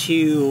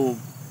to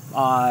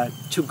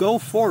go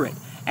for it.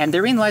 And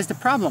therein lies the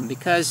problem,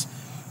 because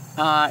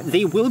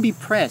they will be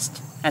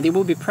pressed. And they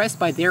will be pressed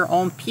by their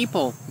own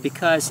people,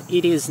 because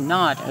it is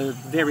not a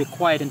very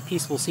quiet and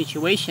peaceful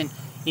situation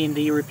in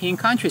the European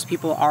countries.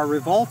 People are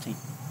revolting.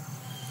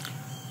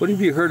 What have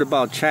you heard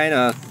about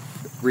China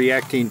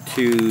reacting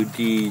to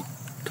the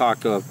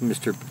talk of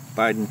Mr.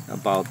 Biden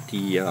about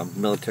the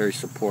military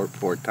support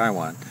for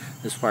Taiwan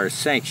as far as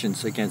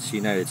sanctions against the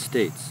United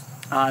States?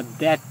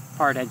 That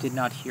part I did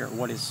not hear.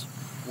 What is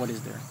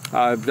there?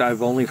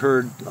 I've only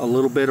heard a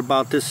little bit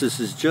about this. This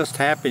is just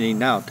happening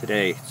now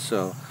today,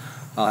 so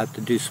I'll have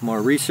to do some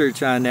more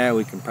research on that.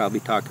 We can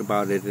probably talk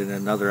about it in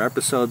another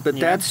episode, but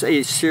that's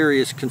a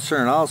serious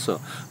concern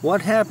also.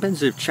 What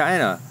happens if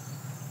China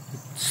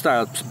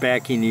stops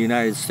backing the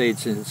United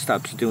States and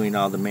stops doing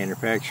all the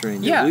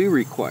manufacturing that we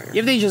require?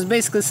 If they just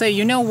basically say,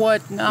 you know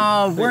what,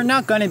 we're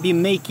not going to be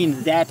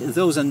making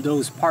those and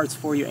those parts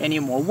for you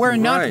anymore. We're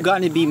not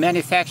going to be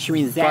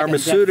manufacturing that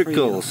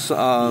pharmaceuticals,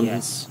 and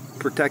that for you.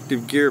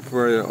 Protective gear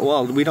for,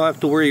 well, we don't have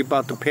to worry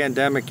about the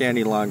pandemic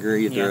any longer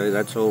either.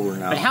 That's over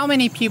now. But how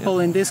many people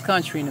in this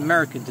country, in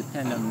America,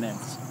 depend on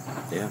meds?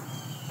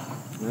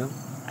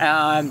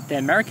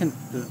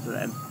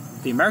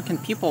 The American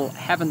people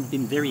haven't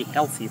been very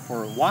healthy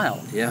for a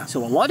while.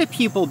 So a lot of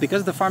people,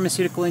 because of the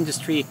pharmaceutical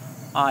industry,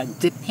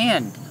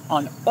 depend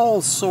on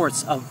all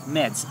sorts of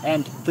meds.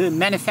 And the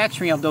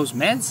manufacturing of those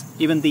meds,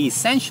 even the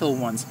essential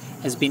ones,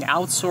 has been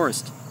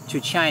outsourced to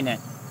China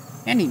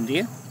and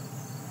India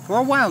for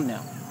a while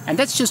now. And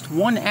that's just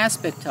one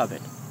aspect of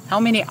it. How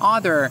many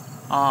other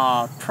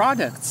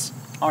products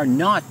are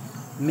not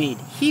made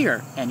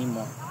here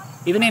anymore?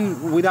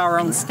 Even with our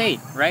own state,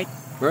 right?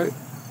 Right.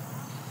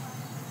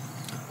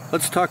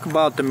 Let's talk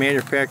about the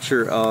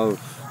manufacture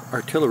of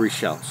artillery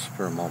shells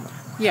for a moment.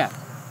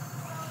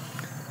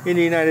 In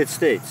the United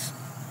States.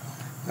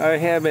 I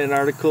have an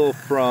article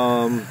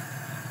from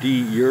the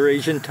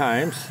Eurasian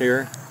Times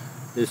here.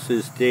 This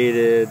is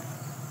dated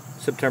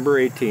September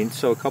 18th,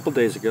 so a couple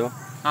days ago.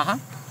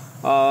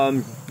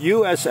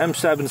 U.S.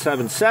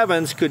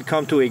 M777s could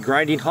come to a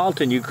grinding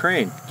halt in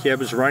Ukraine. Kiev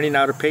is running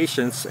out of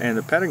patience, and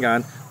the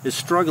Pentagon is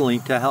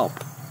struggling to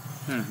help.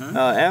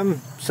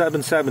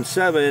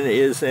 M777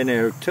 is an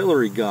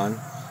artillery gun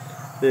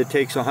that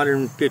takes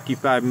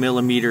 155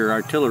 millimeter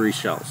artillery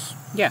shells.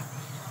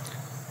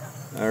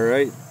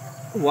 Alright.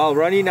 While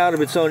running out of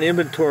its own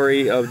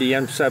inventory of the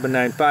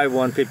M795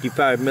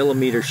 155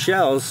 millimeter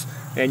shells,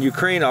 and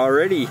Ukraine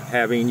already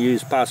having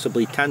used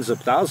possibly tens of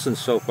thousands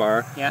so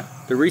far,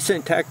 the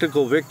recent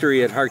tactical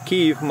victory at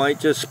Kharkiv might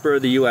just spur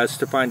the U.S.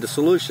 to find a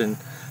solution,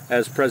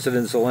 as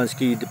President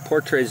Zelensky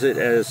portrays it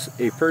as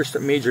a first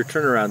major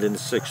turnaround in the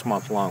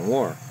 6-month-long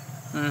war.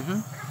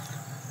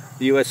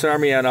 The U.S.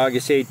 Army on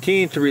August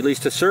 18th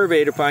released a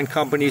survey to find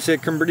companies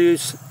that can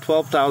produce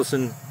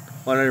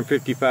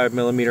 12,155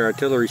 millimeter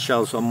artillery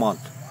shells a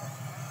month.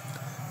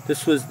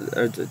 This was,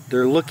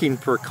 they're looking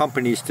for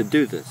companies to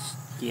do this.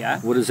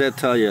 What does that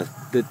tell you?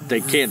 That they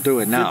can't do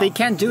it now? That they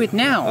can't do it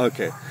now.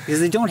 Okay.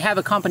 Because they don't have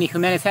a company who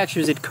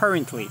manufactures it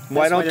currently.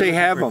 Why don't they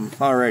have them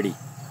already?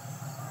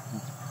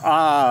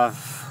 Well,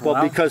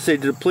 because they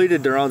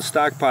depleted their own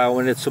stockpile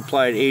when it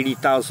supplied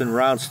 80,000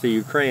 rounds to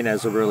Ukraine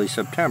as of early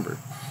September.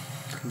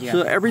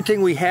 So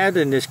everything we had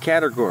in this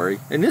category,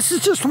 and this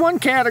is just one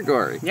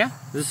category.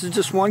 This is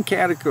just one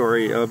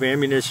category of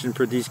ammunition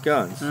for these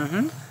guns.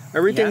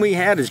 Everything we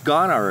had is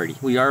gone already.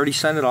 We already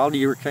sent it all to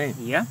Ukraine.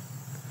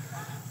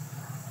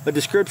 A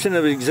description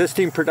of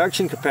existing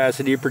production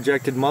capacity,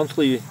 projected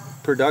monthly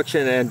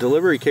production and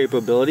delivery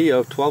capability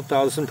of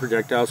 12,000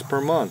 projectiles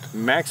per month,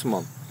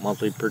 maximum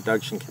monthly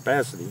production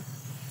capacity.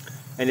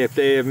 And if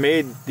they have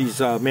made, these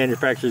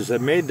manufacturers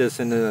have made this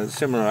in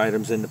similar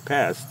items in the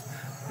past.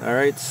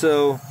 Alright,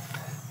 so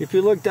if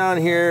you look down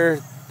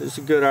here, there's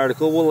a good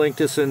article. We'll link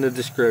this in the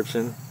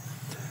description.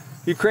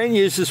 Ukraine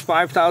uses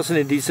 5,000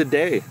 of these a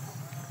day,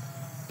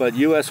 but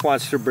U.S.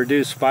 wants to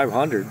produce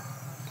 500,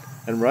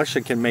 and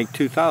Russia can make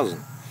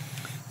 2,000.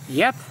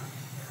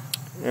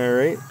 All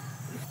right.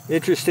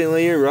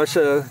 Interestingly,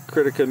 Russia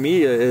Critica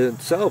Media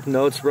itself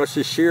notes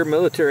Russia's sheer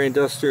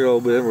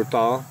military-industrial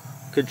wherewithal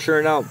could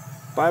churn out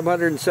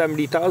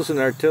 570,000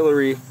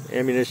 artillery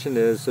ammunition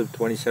as of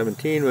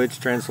 2017, which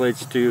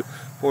translates to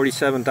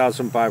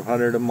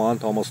 47,500 a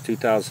month, almost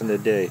 2,000 a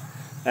day.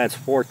 That's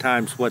 4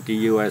 times what the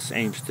U.S.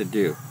 aims to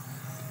do.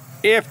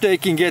 If they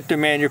can get the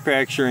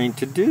manufacturing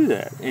to do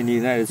that in the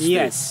United States.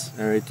 Yes.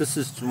 All right, this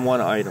is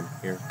one item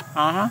here.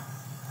 Uh-huh.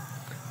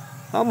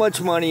 How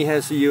much money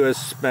has the U.S.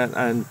 spent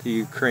on the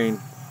Ukraine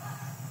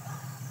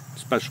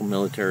special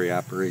military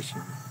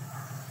operation?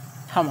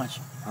 How much?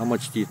 How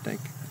much do you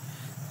think?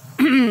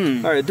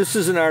 All right, this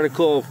is an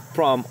article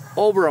from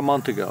over a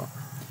month ago.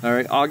 All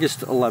right,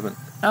 August 11th.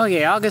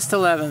 Okay, August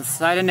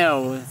 11th. I don't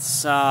know.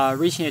 It's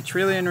reaching $1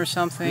 trillion or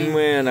something.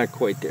 Well, not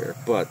quite there,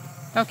 but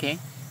Okay.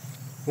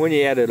 when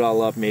you add it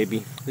all up,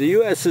 maybe. The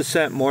U.S. has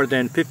sent more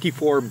than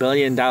 $54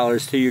 billion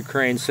to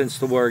Ukraine since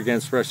the war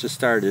against Russia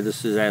started.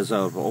 This is as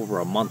of over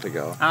a month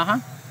ago. Uh-huh.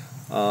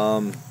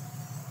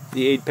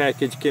 The aid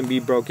package can be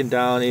broken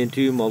down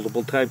into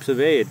multiple types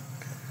of aid.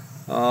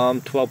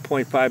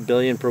 $12.5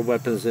 billion for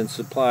weapons and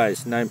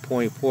supplies,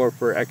 $9.4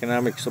 for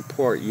economic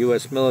support,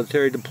 U.S.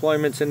 military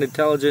deployments and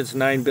intelligence,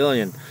 $9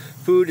 billion,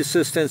 food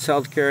assistance,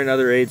 healthcare and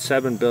other aid,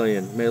 $7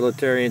 billion,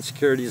 military and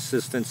security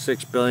assistance,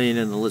 $6 billion,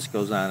 and the list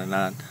goes on and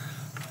on.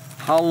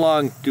 How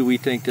long do we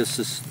think this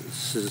is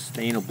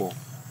sustainable,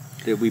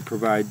 that we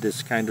provide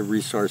this kind of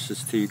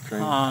resources to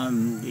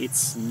Ukraine?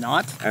 It's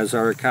not. As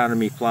our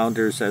economy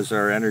flounders, as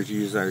our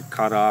energies are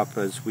cut off,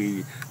 as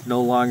we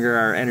no longer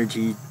are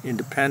energy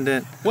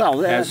independent,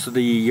 Well, as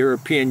the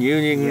European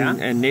Union Yeah.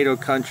 and NATO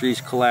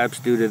countries collapse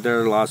due to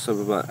their loss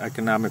of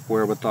economic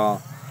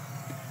wherewithal.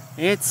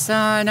 It's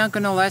not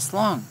going to last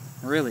long,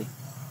 really.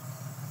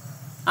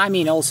 I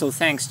mean, also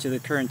thanks to the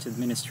current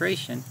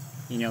administration,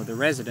 you know, the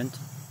resident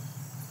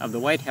of the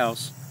White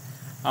House,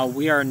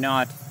 we are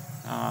not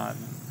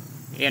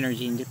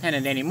energy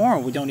independent anymore.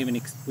 We don't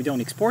even we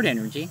don't export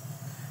energy,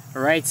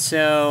 all right?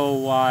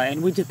 So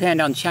and we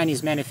depend on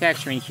Chinese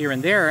manufacturing here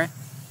and there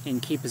in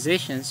key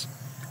positions,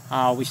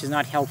 which is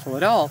not helpful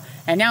at all.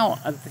 And now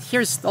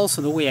here's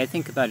also the way I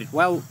think about it.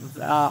 Well,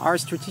 our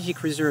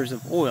strategic reserves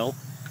of oil,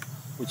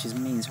 which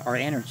means our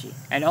energy,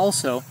 and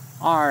also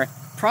our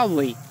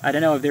probably, I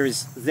don't know if there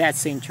is that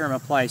same term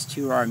applies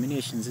to our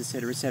munitions,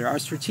 etc., etc. Our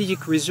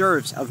strategic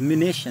reserves of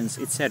munitions,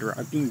 etc.,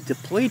 are being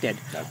depleted.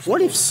 Absolutely.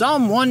 What if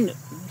someone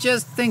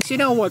just thinks, you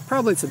know what,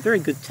 probably it's a very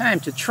good time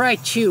to try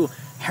to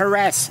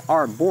harass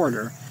our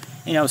border,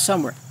 you know,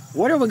 somewhere.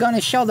 What are we going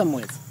to shell them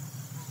with?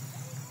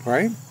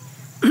 Right?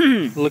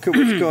 Look at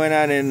what's going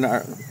on in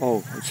our...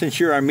 Oh, since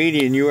you're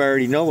Armenian, you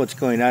already know what's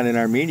going on in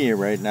Armenia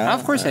right now.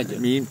 Of course I do. I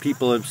mean,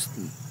 people,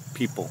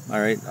 all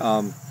right?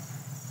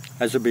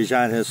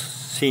 Azerbaijan has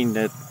seen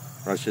that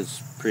Russia's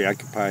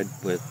preoccupied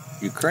with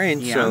Ukraine,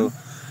 Yeah. so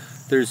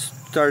there's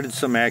started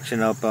some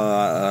action up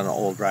an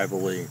old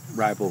rivalry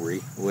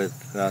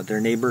with their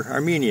neighbor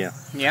Armenia.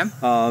 Yeah.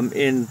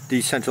 In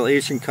the Central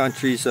Asian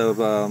countries of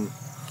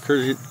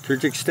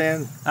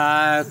Kyrgyzstan,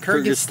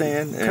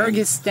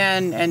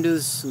 Kyrgyzstan and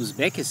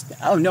Uzbekistan.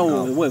 Oh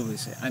no, what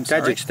was it? I'm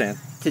sorry.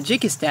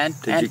 Tajikistan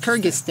and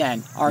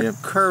Kyrgyzstan are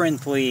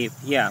currently,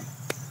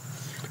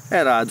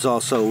 at odds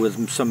also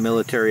with some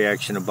military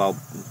action about,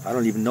 I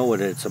don't even know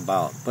what it's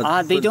about.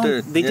 But they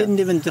didn't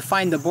even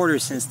define the border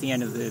since the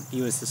end of the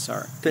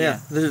USSR.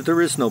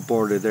 There is no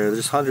border there.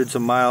 There's hundreds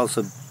of miles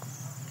of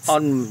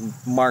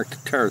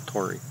unmarked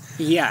territory.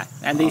 Yeah,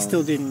 and they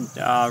still didn't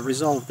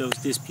resolve those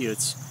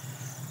disputes.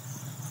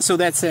 So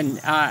that's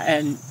an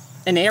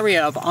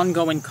area of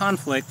ongoing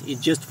conflict. It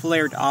just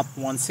flared up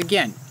once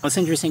again. What's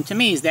interesting to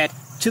me is that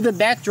to the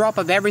backdrop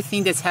of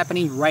everything that's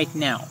happening right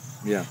now,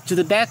 to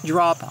the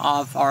backdrop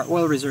of our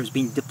oil reserves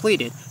being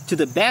depleted, to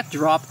the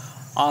backdrop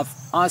of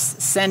us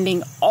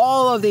sending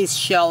all of these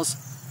shells,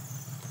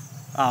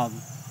 how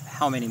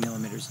many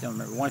millimeters? Don't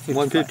remember.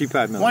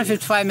 155 millimeters.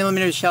 155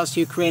 millimeter shells to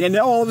Ukraine, and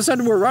all of a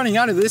sudden we're running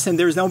out of this, and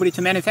there's nobody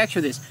to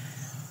manufacture this.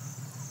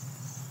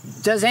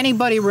 Does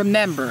anybody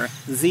remember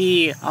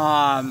the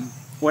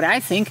what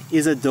I think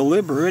is a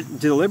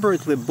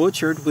deliberately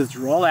butchered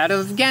withdrawal out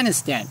of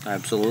Afghanistan?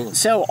 Absolutely.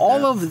 So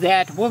all of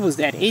that, what was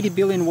that, 80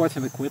 billion worth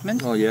of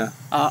equipment? Oh, yeah.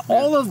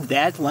 All of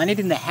that landed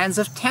in the hands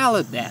of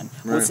Taliban.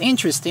 Right. What's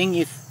interesting,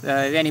 if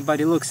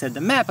anybody looks at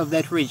the map of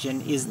that region,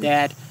 is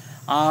that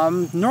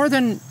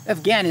northern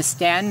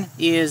Afghanistan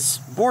is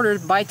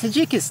bordered by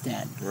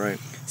Tajikistan. Right.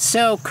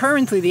 So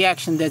currently the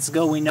action that's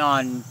going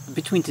on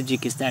between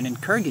Tajikistan and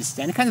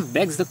Kyrgyzstan kind of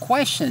begs the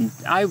question.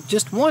 I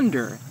just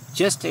wonder,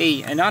 just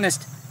an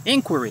honest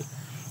inquiry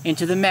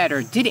into the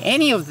matter, did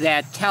any of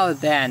that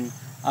Taliban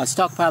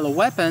stockpile of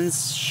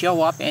weapons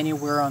show up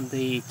anywhere on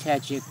the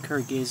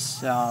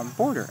Tajik-Kyrgyz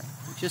border?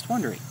 Just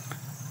wondering.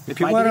 If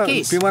you want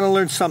to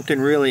learn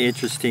something really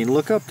interesting,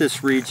 look up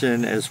this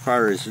region as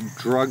far as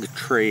drug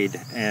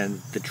trade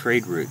and the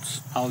trade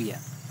routes. Oh, yeah.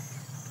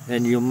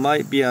 And you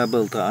might be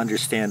able to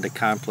understand the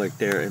conflict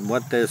there and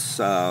what this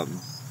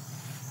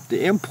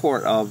the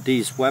import of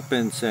these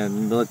weapons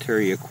and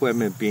military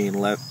equipment being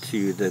left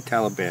to the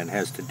Taliban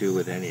has to do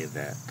with any of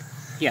that.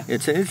 Yeah.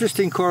 It's an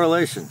interesting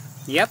correlation.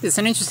 Yep, it's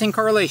an interesting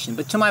correlation.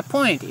 But to my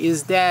point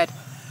is that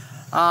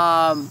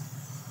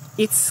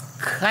it's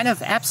kind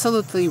of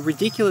absolutely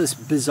ridiculous,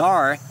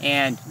 bizarre,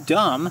 and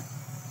dumb,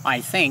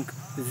 I think,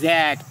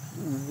 that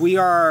we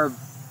are,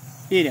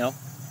 you know,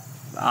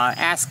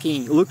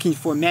 looking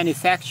for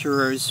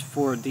manufacturers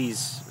for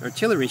these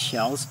artillery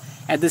shells.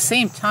 At the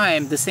same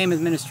time, the same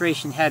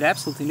administration had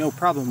absolutely no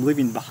problem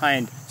leaving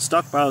behind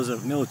stockpiles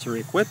of military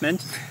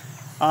equipment.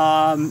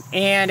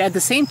 And at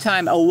the same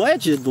time,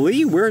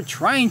 allegedly, we're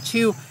trying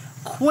to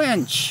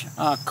quench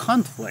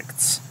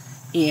conflicts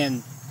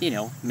in, you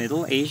know,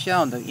 Middle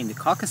Asia, in the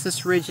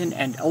Caucasus region,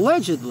 and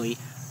allegedly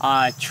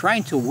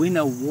trying to win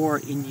a war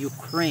in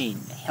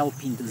Ukraine,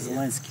 helping the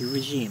Zelensky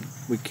regime.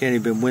 We can't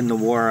even win the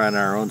war on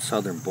our own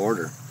southern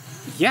border.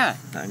 Yeah.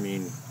 I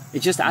mean,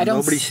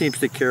 nobody seems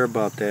to care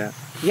about that.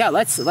 Yeah,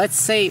 let's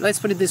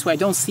put it this way. I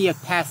don't see a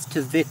path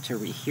to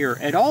victory here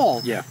at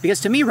all. Yeah. Because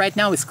to me right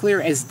now it's clear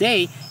as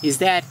day is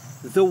that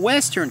the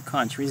Western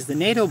countries, the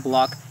NATO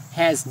bloc,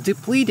 has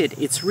depleted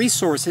its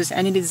resources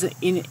and it is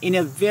in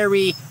a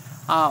very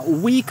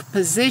weak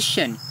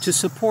position to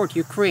support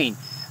Ukraine.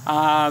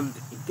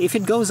 If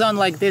it goes on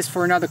like this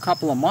for another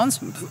couple of months,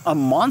 a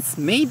month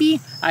maybe,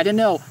 I don't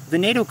know, the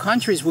NATO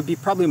countries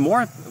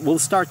will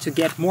start to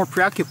get more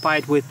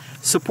preoccupied with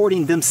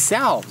supporting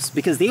themselves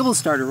because they will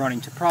start to run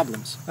into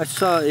problems. I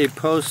saw a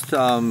post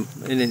in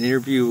an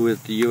interview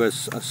with the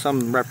U.S.,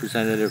 some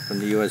representative from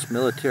the U.S.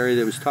 military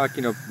that was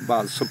talking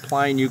about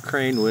supplying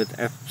Ukraine with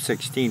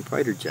F-16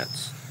 fighter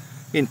jets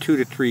in 2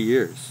 to 3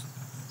 years.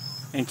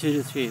 In 2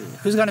 to 3 years.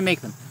 Who's going to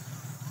make them?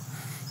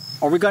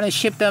 Are we going to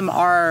ship them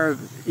our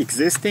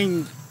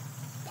existing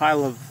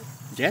pile of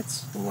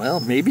jets? Well,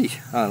 maybe.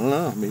 I don't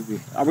know. Maybe.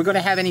 Are we going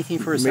to have anything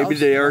for ourselves? Maybe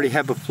they already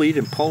have a fleet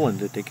in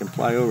Poland that they can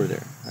fly over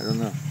there. I don't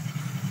know.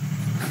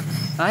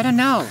 I don't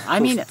know.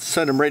 I mean,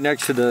 send them right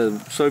next to the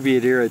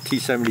Soviet-era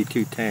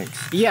T-72 tanks.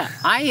 Yeah,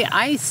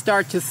 I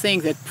start to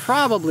think that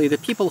probably the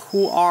people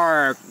who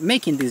are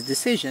making these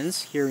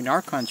decisions here in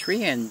our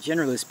country, and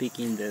generally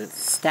speaking, the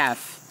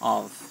staff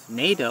of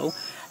NATO,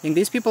 I think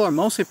these people are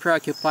mostly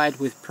preoccupied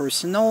with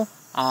personal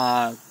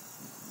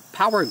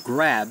power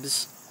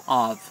grabs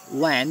of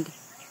land,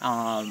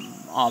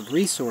 of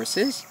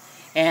resources,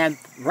 and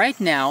right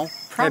now,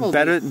 probably...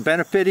 And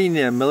benefiting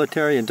the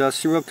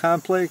military-industrial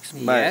complex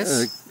by,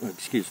 yes.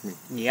 Excuse me.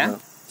 Yeah.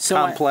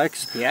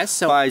 Complex. Yes.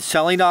 By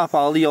selling off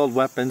all the old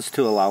weapons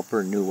to allow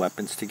for new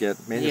weapons to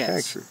get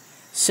manufactured.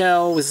 Yes.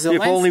 So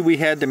if only we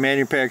had the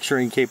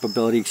manufacturing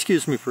capability.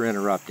 Excuse me for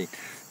interrupting.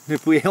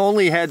 If we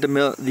only had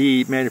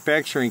the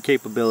manufacturing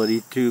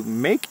capability to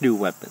make new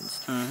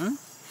weapons. Mm-hmm.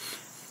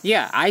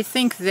 Yeah, I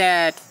think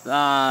that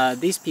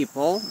these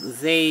people,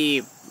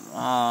 they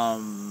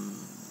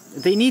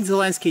need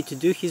Zelensky to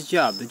do his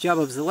job. The job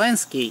of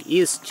Zelensky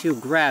is to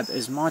grab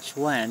as much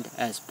land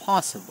as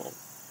possible.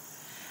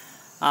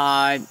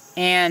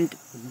 And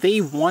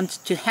they want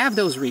to have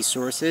those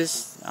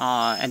resources,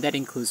 and that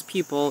includes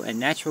people and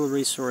natural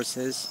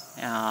resources,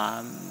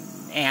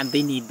 and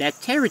they need that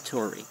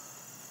territory.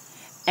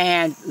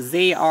 And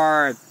they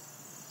are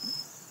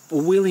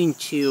willing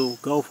to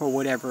go for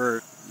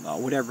whatever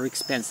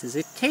expenses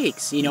it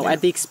takes, you know, at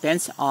the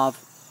expense of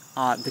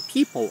the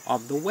people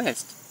of the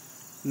West,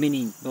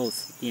 meaning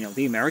both, you know,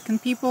 the American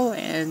people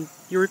and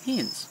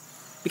Europeans.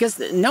 Because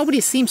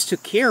nobody seems to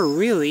care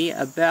really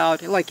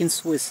about, like in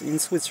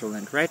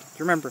Switzerland, right?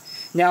 You remember?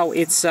 Now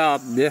it's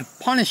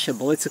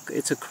punishable.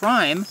 It's a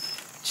crime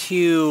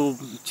to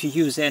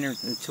use energy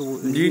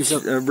raise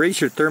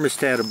your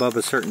thermostat above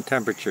a certain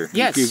temperature.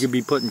 Yes, you could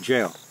be put in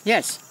jail.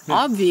 Yes, yeah.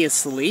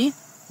 Obviously,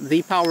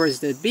 the powers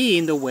that be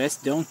in the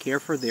West don't care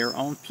for their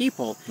own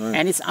people, right.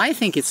 And I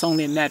think it's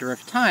only a matter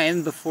of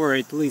time before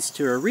it leads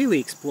to a really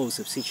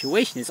explosive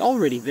situation. It's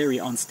already very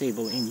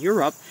unstable in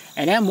Europe,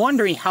 and I'm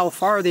wondering how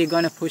far they're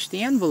going to push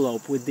the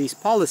envelope with these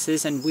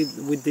policies and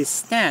with this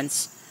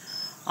stance.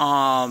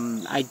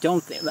 I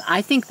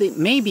think that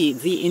maybe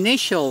the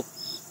initial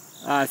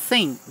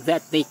thing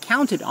that they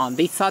counted on,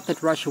 they thought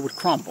that Russia would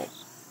crumble.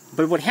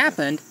 But what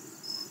happened,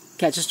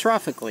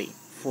 catastrophically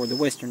for the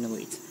Western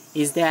elites,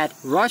 is that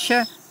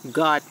Russia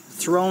got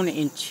thrown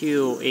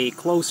into a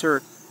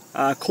closer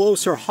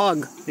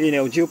hug, you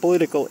know,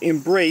 geopolitical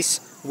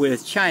embrace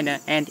with China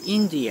and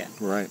India.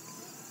 Right.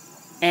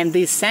 And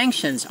these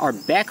sanctions are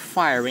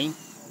backfiring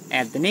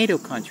at the NATO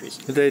countries.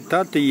 They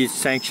thought these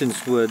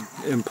sanctions would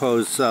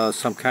impose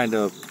some kind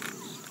of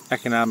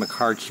economic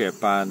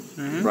hardship on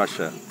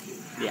Russia.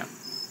 Yeah.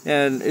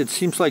 And it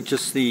seems like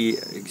just the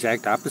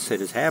exact opposite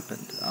has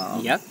happened.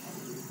 Yep.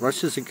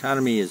 Russia's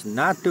economy is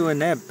not doing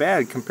that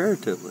bad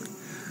comparatively.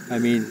 I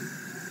mean,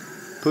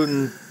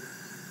 Putin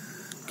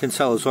can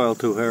sell his oil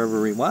to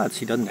whoever he wants.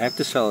 He doesn't have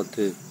to sell it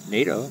to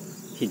NATO.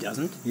 He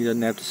doesn't. He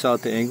doesn't have to sell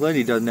it to England.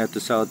 He doesn't have to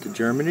sell it to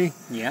Germany.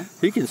 Yeah.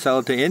 He can sell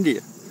it to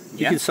India.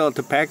 He can sell it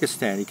to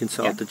Pakistan. He can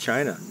sell it to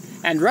China.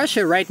 And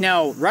Russia right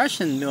now,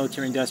 Russian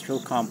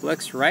military-industrial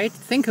complex, right?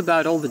 Think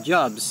about all the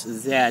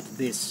jobs that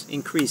this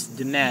increased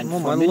demand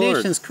for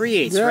munitions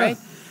creates, right?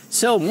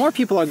 So more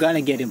people are going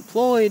to get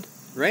employed,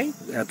 right?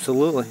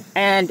 Absolutely.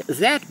 And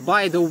that,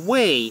 by the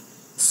way,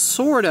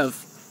 sort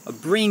of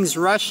brings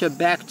Russia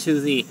back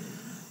to the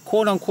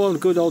quote-unquote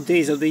good old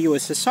days of the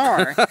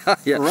USSR,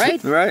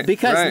 right? Right.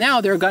 Because now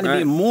there are going to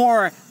be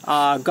more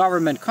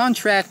government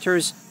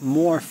contractors,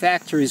 more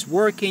factories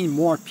working,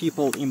 more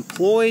people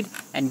employed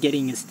and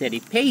getting a steady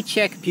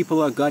paycheck.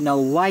 People are going to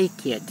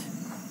like it.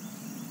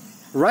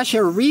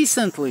 Russia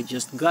recently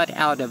just got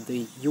out of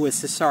the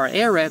USSR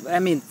era. I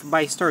mean,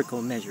 by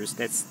historical measures,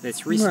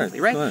 that's recently,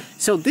 right?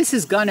 So this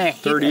is going to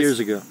hit 30 years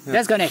ago. Yeah.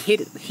 That's going to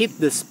hit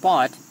the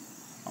spot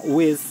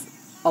with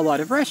a lot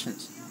of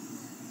Russians,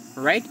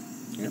 right?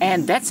 Yeah.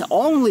 And that's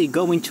only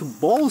going to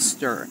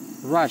bolster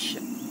Russia,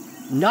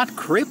 not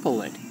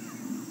cripple it.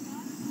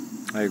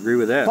 I agree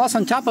with that. Plus,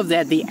 on top of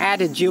that, the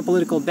added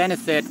geopolitical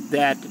benefit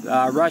that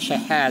Russia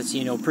has,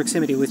 you know,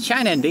 proximity with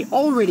China, and the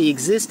already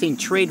existing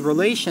trade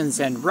relations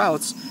and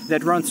routes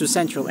that run through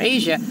Central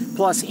Asia,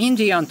 plus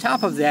India on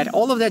top of that,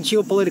 all of that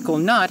geopolitical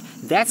nut,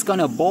 that's going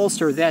to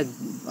bolster that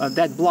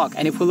bloc.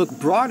 And if we look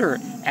broader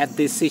at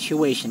this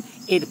situation,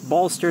 it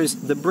bolsters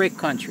the BRIC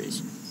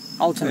countries,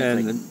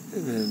 ultimately.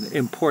 And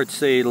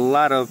imports a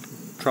lot of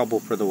trouble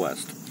for the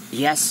West.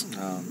 Yes.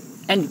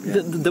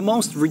 The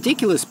most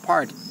ridiculous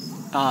part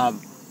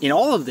in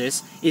all of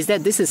this is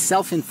that this is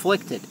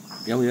self-inflicted.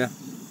 Oh, yeah.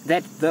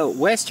 That the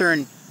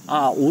Western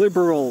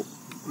liberal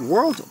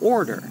world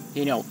order,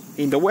 you know,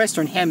 in the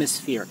Western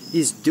Hemisphere,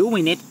 is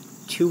doing it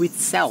to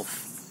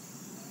itself.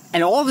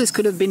 And all this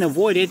could have been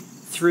avoided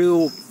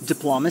through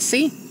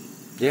diplomacy,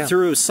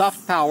 through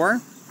soft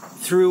power,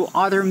 through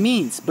other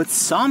means. But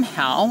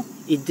somehow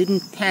it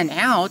didn't pan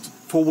out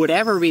for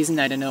whatever reason.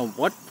 I don't know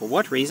for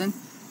what reason.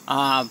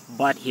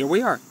 But here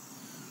we are.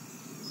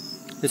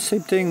 The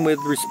same thing with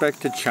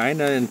respect to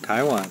China and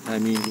Taiwan. I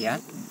mean,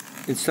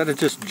 instead of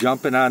just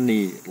jumping on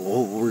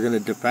we're going to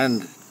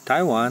defend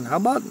Taiwan, how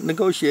about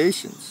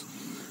negotiations?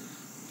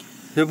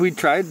 Have we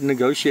tried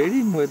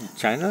negotiating with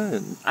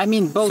China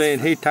and both saying,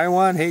 hey,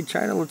 Taiwan, hey,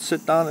 China, let's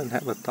sit down and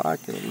have a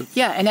talk. Let's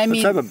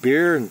have a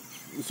beer and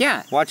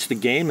watch the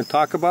game and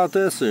talk about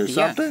this or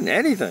something,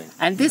 anything.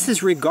 And this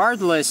is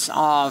regardless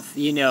of,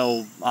 you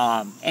know,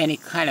 any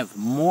kind of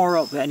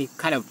moral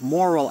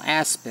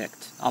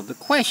aspect of the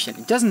question.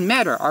 It doesn't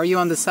matter. Are you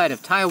on the side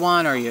of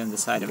Taiwan? Are you on the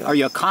side of? Are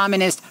you a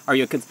communist? Are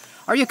you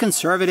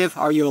conservative?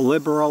 Are you a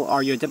liberal?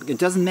 Are you? It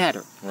doesn't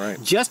matter.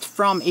 Right. Just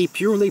from a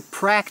purely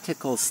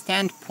practical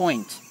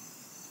standpoint,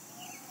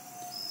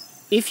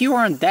 if you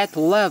are on that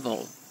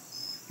level,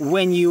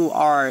 when you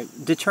are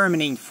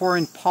determining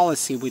foreign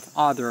policy with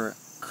other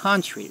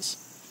countries,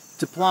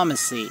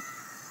 diplomacy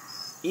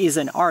is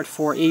an art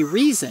for a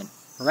reason,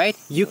 right?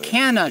 You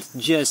cannot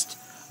just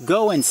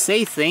go and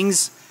say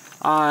things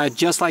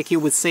just like you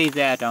would say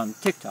that on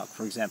TikTok,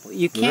 for example.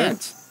 You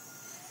can't,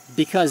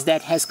 because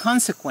that has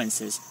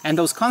consequences, and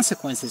those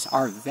consequences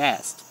are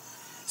vast.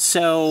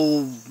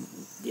 So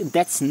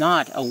that's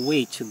not a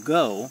way to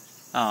go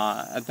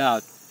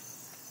about,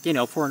 you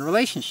know, foreign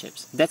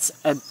relationships. That's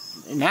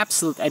an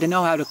absolute, I don't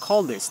know how to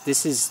call this.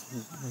 This is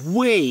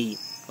way,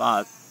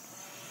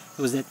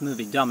 it was that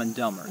movie Dumb and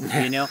Dumber,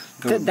 you know?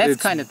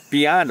 That's kind of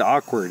beyond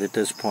awkward at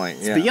this point.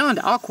 It's beyond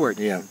awkward.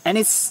 Yeah. And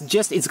it's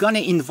going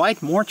to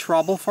invite more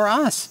trouble for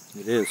us.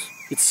 It is.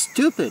 It's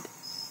stupid.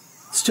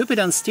 Stupid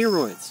on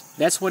steroids.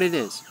 That's what it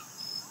is.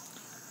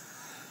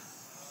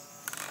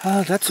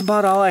 That's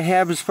about all I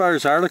have as far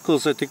as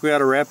articles. I think we ought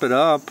to wrap it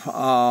up.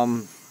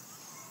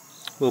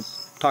 We'll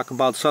talk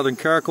about Southern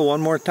Caracal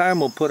one more time.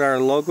 We'll put our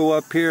logo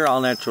up here.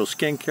 All natural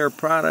skincare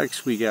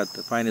products. We got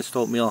the finest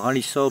oatmeal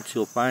honey soaps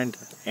you'll find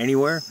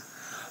anywhere.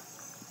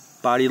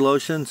 Body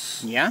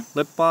lotions. Yeah.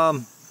 Lip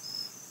balm.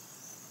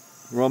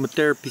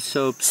 Aromatherapy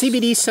soaps.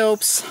 CBD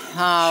soaps.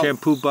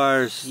 Shampoo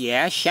bars.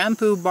 Yeah,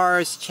 shampoo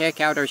bars. Check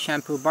out our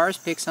shampoo bars.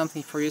 Pick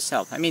something for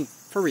yourself. I mean,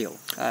 for real.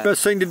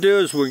 Best thing to do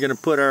is we're going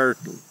to put our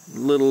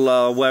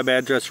little web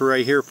address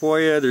right here for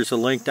you. There's a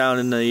link down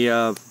in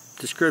the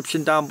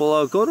description down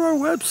below. Go to our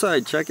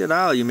website. Check it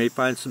out. You may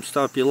find some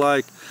stuff you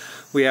like.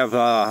 We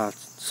have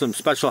some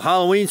special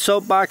Halloween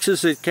soap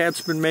boxes that Kat's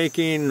been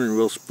making.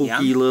 Real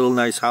spooky little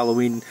nice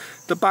Halloween.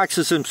 The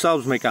boxes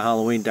themselves make a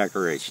Halloween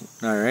decoration.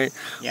 All right.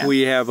 Yeah.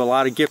 We have a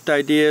lot of gift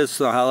ideas.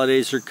 The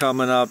holidays are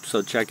coming up,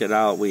 so check it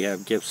out. We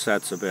have gift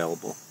sets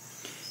available.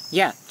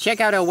 Yeah,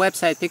 check out our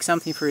website. Pick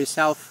something for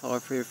yourself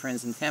or for your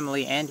friends and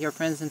family, and your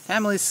friends and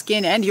family's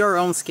skin and your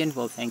own skin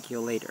will thank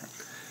you later.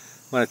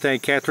 I want to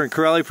thank Catherine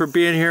Corelli for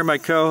being here, my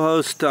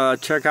co-host.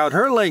 Check out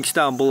her links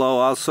down below.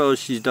 Also,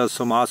 she does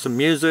some awesome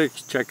music.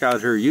 Check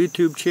out her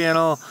YouTube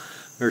channel,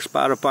 her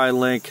Spotify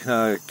link.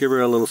 Give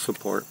her a little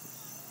support.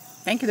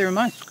 Thank you very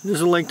much.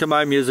 There's a link to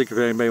my music if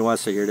anybody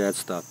wants to hear that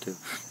stuff too.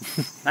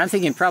 I'm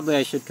thinking probably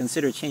I should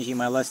consider changing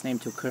my last name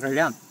to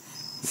Corelli,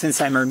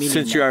 since I'm Armenian.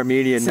 Since you're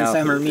Armenian now.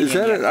 I'm Armenian. Is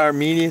that an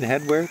Armenian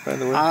headwear, by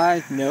the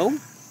way? No.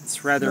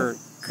 It's rather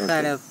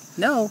kind of,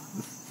 no.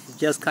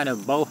 Just kind of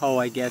boho,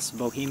 I guess,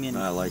 bohemian.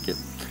 I like it.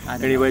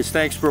 Anyways,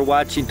 thanks for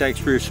watching. Thanks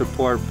for your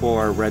support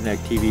for Redneck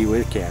TV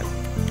with Cat.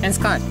 And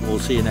Scott. We'll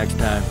see you next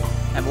time.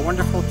 Have a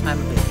wonderful time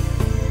of day.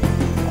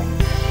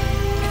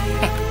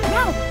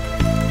 No!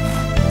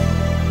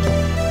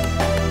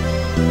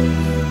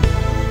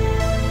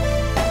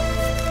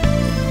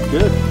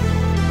 Good.